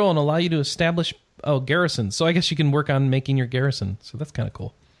Dark Portal and allow you to establish garrisons. So I guess you can work on making your garrison. So that's kind of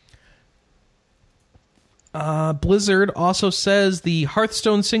cool. Blizzard also says the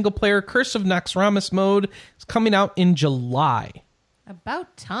Hearthstone single-player Curse of Naxxramas mode is coming out in July.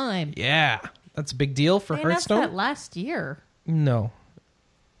 About time. Yeah, that's a big deal for they Hearthstone. announced that last year. No,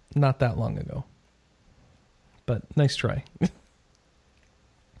 not that long ago. But nice try.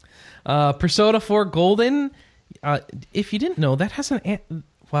 Persona 4 Golden. If you didn't know, that has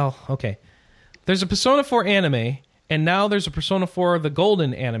well, okay. There's a Persona 4 anime, and now there's a Persona 4 the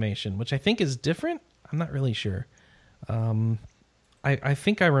Golden animation, which I think is different. I'm not really sure. I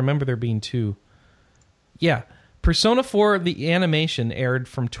think I remember there being two. Yeah. Persona 4 the animation aired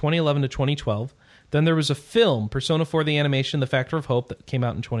from 2011 to 2012. Then there was a film, Persona 4 the animation, The Factor of Hope, that came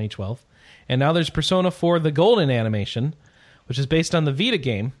out in 2012. And now there's Persona 4 the Golden animation, which is based on the Vita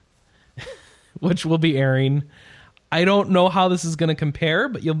game, which will be airing. I don't know how this is going to compare,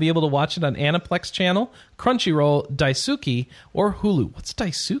 but you'll be able to watch it on Aniplex Channel, Crunchyroll, Daisuke, or Hulu. What's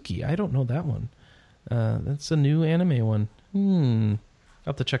Daisuke? I don't know that one. That's a new anime one. I'll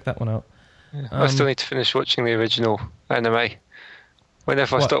have to check that one out. Yeah, I still need to finish watching the original anime.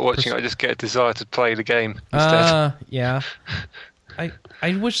 Whenever I start watching it, I just get a desire to play the game instead. Yeah. I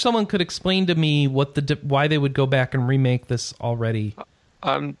wish someone could explain to me why they would go back and remake this already.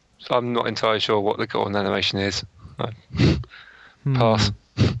 I'm not entirely sure what the Golden animation is. Pass.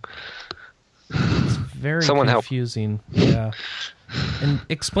 It's very confusing. Help. Yeah. And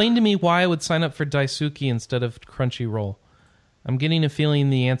explain to me why I would sign up for Daisuke instead of Crunchyroll. I'm getting a feeling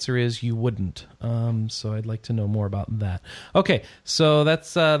the answer is you wouldn't. So I'd like to know more about that. Okay, so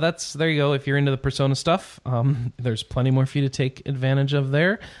that's there you go. If you're into the Persona stuff, there's plenty more for you to take advantage of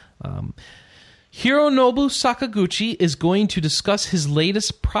there. Hironobu Sakaguchi is going to discuss his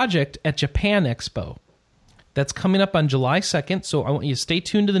latest project at Japan Expo. That's coming up on July 2nd, so I want you to stay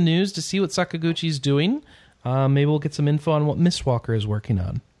tuned to the news to see what Sakaguchi's doing. Maybe we'll get some info on what Mistwalker is working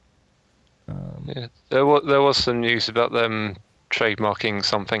on. Yeah, there was some news about them trademarking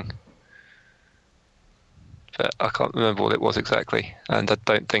something, but I can't remember what it was exactly, and I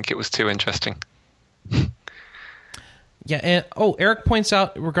don't think it was too interesting. Yeah, and Eric points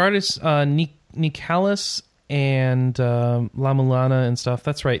out, regardless, Nicalis and La Mulana and stuff,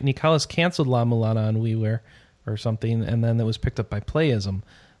 that's right, Nicalis canceled La Mulana on WiiWare or something, and then it was picked up by Playism.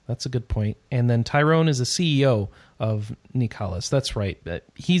 That's a good point. And then Tyrone is the CEO of Nicalis. That's right.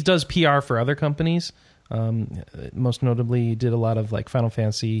 He does PR for other companies. Most notably, he did a lot of like Final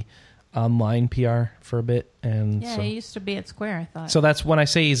Fantasy online PR for a bit. And yeah, so, he used to be at Square, I thought. So that's when I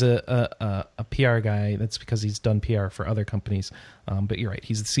say he's a PR guy, that's because he's done PR for other companies. But you're right.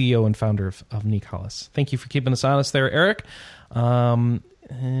 He's the CEO and founder of Nicalis. Thank you for keeping us honest there, Eric. Google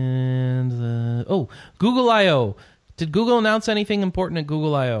I.O. Did Google announce anything important at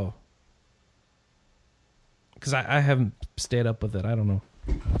Google I.O.? Because I haven't stayed up with it. I don't know.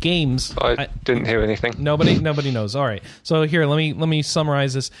 Games. I didn't hear anything. Nobody knows. All right. So here, let me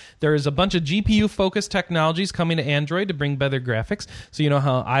summarize this. There is a bunch of GPU-focused technologies coming to Android to bring better graphics. So you know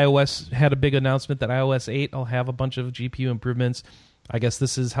how iOS had a big announcement that iOS 8 will have a bunch of GPU improvements. I guess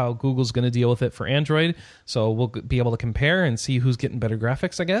this is how Google's going to deal with it for Android. So we'll be able to compare and see who's getting better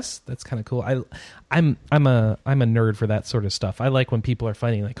graphics, I guess. That's kind of cool. I'm a nerd for that sort of stuff. I like when people are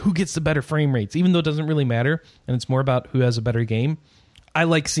fighting, like, who gets the better frame rates, even though it doesn't really matter, and it's more about who has a better game. I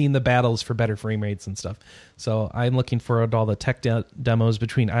like seeing the battles for better frame rates and stuff. So I'm looking forward to all the tech demos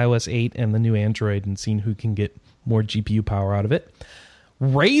between iOS 8 and the new Android and seeing who can get more GPU power out of it.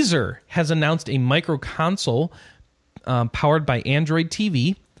 Razer has announced a micro console powered by Android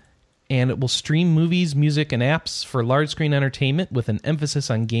TV, and it will stream movies, music, and apps for large-screen entertainment with an emphasis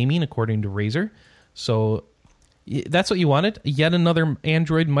on gaming, according to Razer. So that's what you wanted? Yet another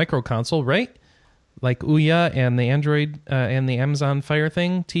Android micro console, right? Like Ouya and the Android and the Amazon Fire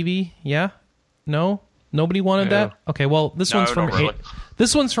thing TV? Yeah? No? Nobody wanted that? Okay, well, this one's from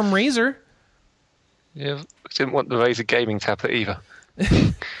this one's from Razer. Yeah, I didn't want the Razer gaming tablet either.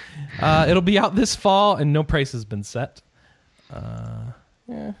 It'll be out this fall, and no price has been set.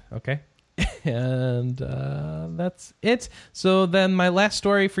 Yeah, okay. And that's it. So then my last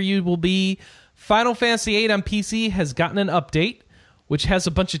story for you will be Final Fantasy VIII on PC has gotten an update, which has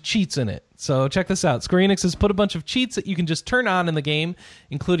a bunch of cheats in it. So check this out. Square Enix has put a bunch of cheats that you can just turn on in the game,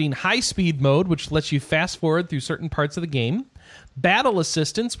 including high-speed mode, which lets you fast-forward through certain parts of the game, battle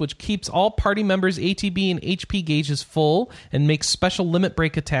assistance, which keeps all party members' ATB and HP gauges full and makes special limit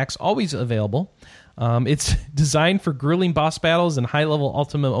break attacks always available. It's designed for grueling boss battles and high-level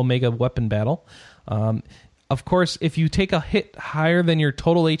Ultimate Omega weapon battle. Of course, if you take a hit higher than your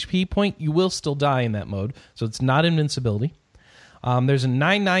total HP point, you will still die in that mode, so it's not invincibility. There's a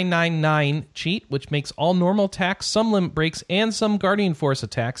 9999 cheat, which makes all normal attacks, some limit breaks, and some Guardian Force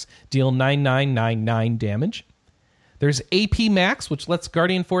attacks deal 9999 damage. There's AP Max, which lets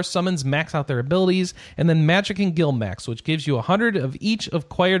Guardian Force summons max out their abilities, and then Magic and Guild Max, which gives you 100 of each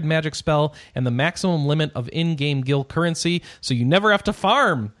acquired magic spell and the maximum limit of in-game guild currency, so you never have to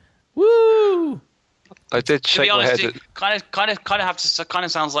farm. Woo! I did shake my head. It kind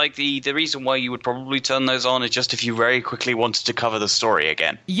of sounds like the reason why you would probably turn those on is just if you very quickly wanted to cover the story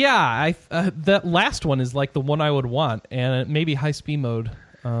again. Yeah, that last one is like the one I would want, and maybe high speed mode.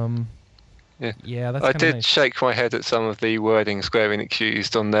 Yeah, that's I kinda did nice. shake my head at some of the wording Square Enix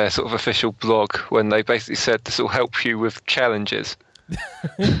used on their sort of official blog when they basically said this will help you with challenges.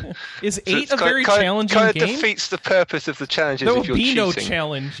 Is So 8 it's a very challenging kind of game? defeats the purpose of the challenges There will if you're be cheating. no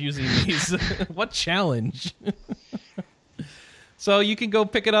challenge using these. What challenge? So you can go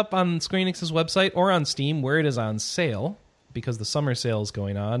pick it up on Square Enix's website or on Steam, where it is on sale, because the summer sale is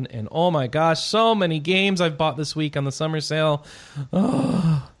going on. And oh my gosh, so many games I've bought this week on the summer sale.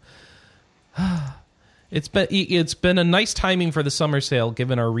 Oh. It's been a nice timing for the summer sale,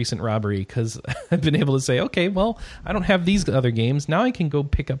 given our recent robbery, because I've been able to say, okay, well, I don't have these other games. Now I can go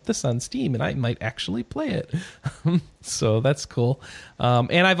pick up this on Steam, and I might actually play it. So that's cool.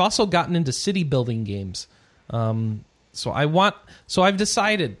 And I've also gotten into city building games. So I've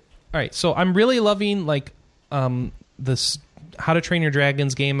decided. All right, so I'm really loving this How to Train Your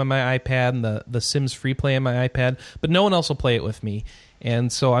Dragons game on my iPad and the Sims Free Play on my iPad, but no one else will play it with me.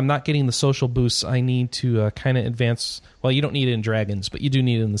 And so I'm not getting the social boosts I need to kind of advance. Well, you don't need it in Dragons, but you do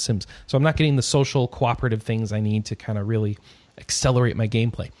need it in The Sims. So I'm not getting the social cooperative things I need to kind of really accelerate my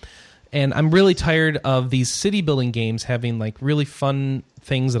gameplay. And I'm really tired of these city building games having like really fun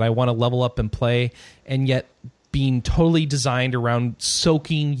things that I want to level up and play, and yet being totally designed around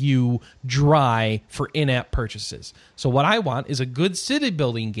soaking you dry for in-app purchases. So what I want is a good city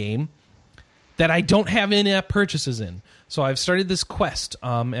building game that I don't have in-app purchases in. So I've started this quest,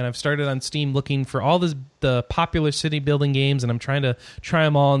 and I've started on Steam looking for all the popular city building games, and I'm trying to try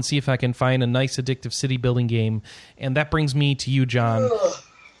them all and see if I can find a nice addictive city building game. And that brings me to you, John.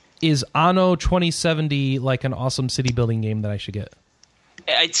 Is Anno 2070 like an awesome city building game that I should get?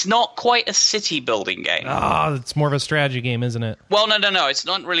 It's not quite a city building game. It's more of a strategy game, isn't it? Well, no. It's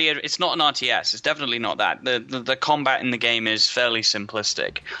not really. It's not an RTS. It's definitely not that. The combat in the game is fairly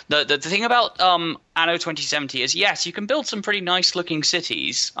simplistic. The thing about Anno 2070 is, yes, you can build some pretty nice looking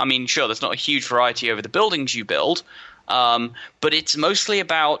cities. I mean, sure, there's not a huge variety over the buildings you build, but it's mostly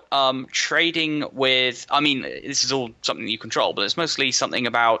about trading with. I mean, this is all something that you control, but it's mostly something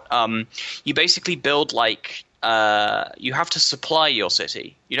about you basically build like. You have to supply your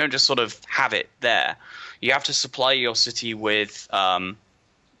city. You don't just sort of have it there. You have to supply your city with the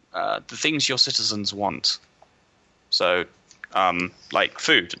things your citizens want. So, like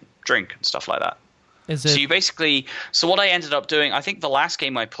food and drink and stuff like that. So you basically. So what I ended up doing, I think the last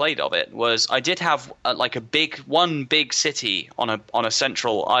game I played of it was I did have like one big city on a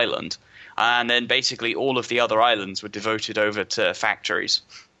central island, and then basically all of the other islands were devoted over to factories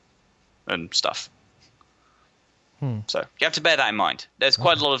and stuff. So you have to bear that in mind. There's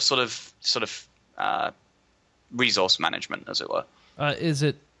quite a lot of sort of resource management, as it were. Is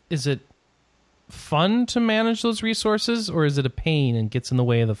it fun to manage those resources, or is it a pain and gets in the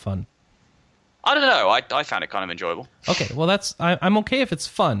way of the fun? I don't know. I found it kind of enjoyable. Okay, well I'm okay if it's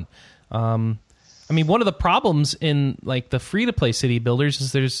fun. I mean, one of the problems in like the free to play city builders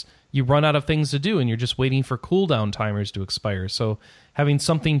is you run out of things to do and you're just waiting for cooldown timers to expire. So having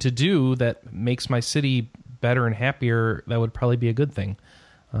something to do that makes my city better and happier, that would probably be a good thing.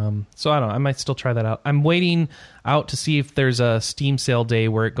 So I don't know. I might still try that out. I'm waiting out to see if there's a Steam sale day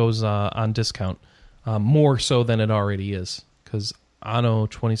where it goes on discount, more so than it already is. Because Anno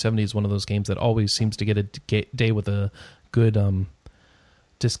 2070 is one of those games that always seems to get a day with a good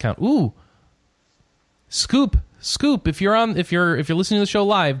discount. Ooh, Scoop! If you're listening to the show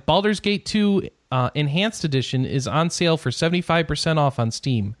live, Baldur's Gate 2 Enhanced Edition is on sale for 75% off on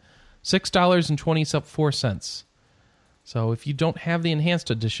Steam, $6.24. So if you don't have the Enhanced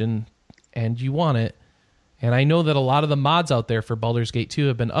Edition and you want it, and I know that a lot of the mods out there for Baldur's Gate 2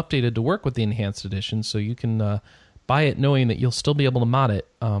 have been updated to work with the Enhanced Edition, so you can buy it knowing that you'll still be able to mod it.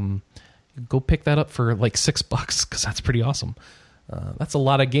 Go pick that up for like $6 because that's pretty awesome. That's a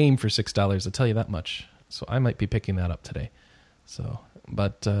lot of game for $6, I'll tell you that much. So I might be picking that up today.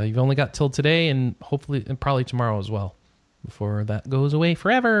 But you've only got till today and hopefully and probably tomorrow as well before that goes away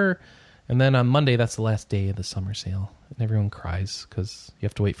forever. And then on Monday, that's the last day of the summer sale. And everyone cries because you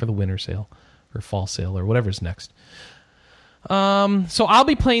have to wait for the winter sale or fall sale or whatever's next. So I'll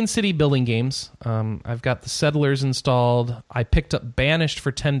be playing city building games. I've got the Settlers installed. I picked up Banished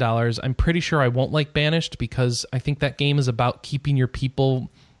for $10. I'm pretty sure I won't like Banished because I think that game is about keeping your people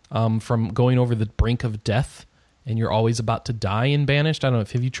from going over the brink of death, and you're always about to die in Banished. I don't know.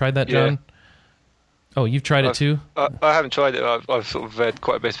 Have you tried that, John? Yeah. Oh, you've tried it too? I haven't tried it. I've sort of read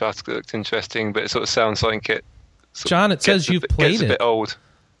quite a bit about it. It looked interesting, but it sort of sounds like it... John, it says you've played it. It's a bit old.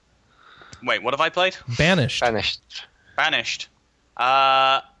 Wait, what have I played? Banished. I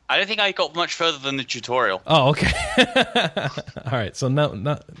don't think I got much further than the tutorial. Oh, okay. All right, so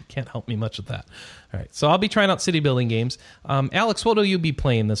no, can't help me much with that. All right, so I'll be trying out city building games. Alex, what will you be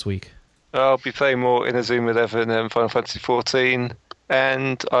playing this week? I'll be playing more Inazuma 11 and Final Fantasy 14,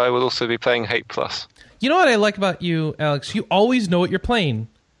 and I will also be playing Hate Plus. You know what I like about you, Alex? You always know what you're playing.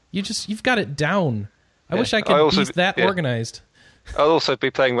 You've got it down. I wish I could be that organized. I'll also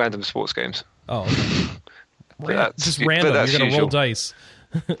be playing random sports games. Oh, okay. Just random. You're going to roll dice.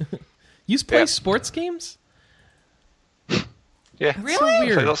 You play sports games? Yeah. Really? So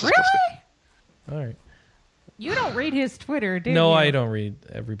weird. Really? All right. You don't read his Twitter, do you? No, I don't read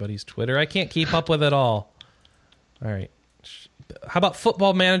everybody's Twitter. I can't keep up with it all. All right. How about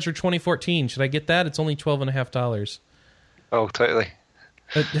Football Manager 2014? Should I get that? It's only $12.50. Oh, totally.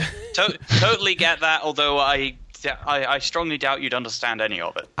 Totally get that, although I strongly doubt you'd understand any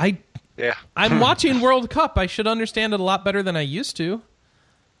of it. I'm watching World Cup. I should understand it a lot better than I used to.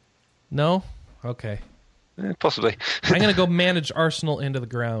 No? Okay. Possibly. I'm going to go manage Arsenal into the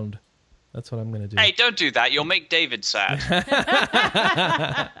ground. That's what I'm going to do. Hey, don't do that. You'll make David sad.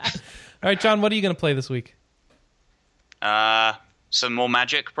 All right, John, what are you going to play this week? Some more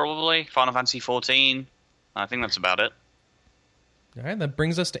Magic, probably. Final Fantasy 14. I think that's about it. All right, that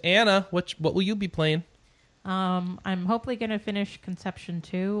brings us to Anna. What will you be playing? I'm hopefully going to finish Conception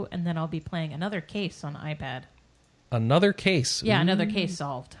 2, and then I'll be playing another case on iPad. Another case? Yeah, another case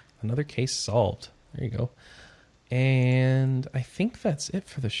solved. Another case solved. There you go. And I think that's it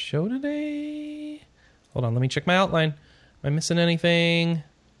for the show today. Hold on, let me check my outline. Am I missing anything?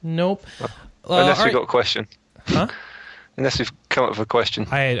 Nope. Unless we've got a question. Huh? Unless we've come up with a question.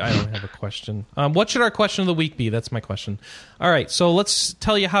 I don't have a question. What should our question of the week be? That's my question. All right, so let's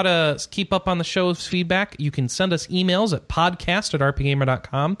tell you how to keep up on the show's feedback. You can send us emails at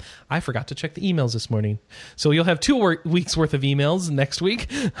podcast@rpgamer.com. I forgot to check the emails this morning. So you'll have 2 weeks' worth of emails next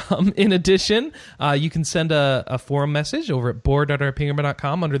week. In addition, you can send a forum message over at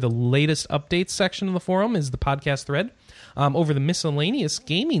board.rpgamer.com. Under the latest updates section of the forum is the podcast thread. Over the miscellaneous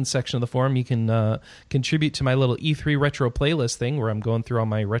gaming section of the forum, you can contribute to my little E3 retro playlist thing where I'm going through all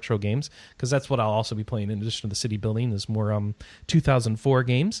my retro games, because that's what I'll also be playing in addition to the city building is more 2004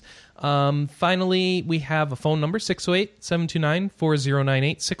 games. Finally, we have a phone number,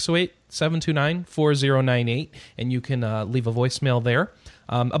 608-729-4098, 608-729-4098, and you can leave a voicemail there.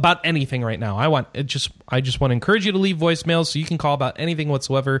 About anything right now. I just want to encourage you to leave voicemails so you can call about anything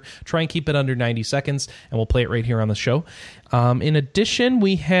whatsoever. Try and keep it under 90 seconds, and we'll play it right here on the show. In addition,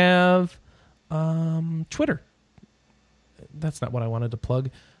 we have Twitter. That's not what I wanted to plug.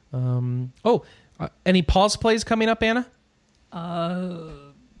 Any pause plays coming up, Anna?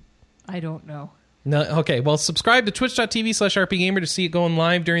 I don't know. No, okay. Well, subscribe to twitch.tv/rpgamer to see it going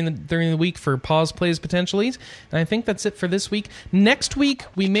live during the week for pause plays potentially. And I think that's it for this week. Next week,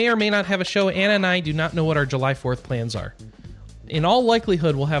 we may or may not have a show. Anna and I do not know what our July 4th plans are. In all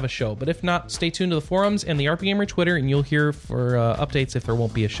likelihood, we'll have a show. But if not, stay tuned to the forums and the RPGamer Twitter, and you'll hear for updates if there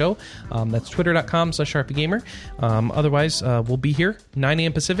won't be a show. That's twitter.com/RPGamer. Otherwise, we'll be here 9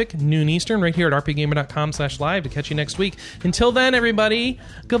 a.m. Pacific, noon Eastern, right here at rpgamer.com/live to catch you next week. Until then, everybody,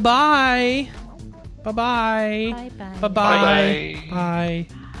 goodbye. Bye-bye. Bye-bye. Bye-bye. Bye-bye. Bye.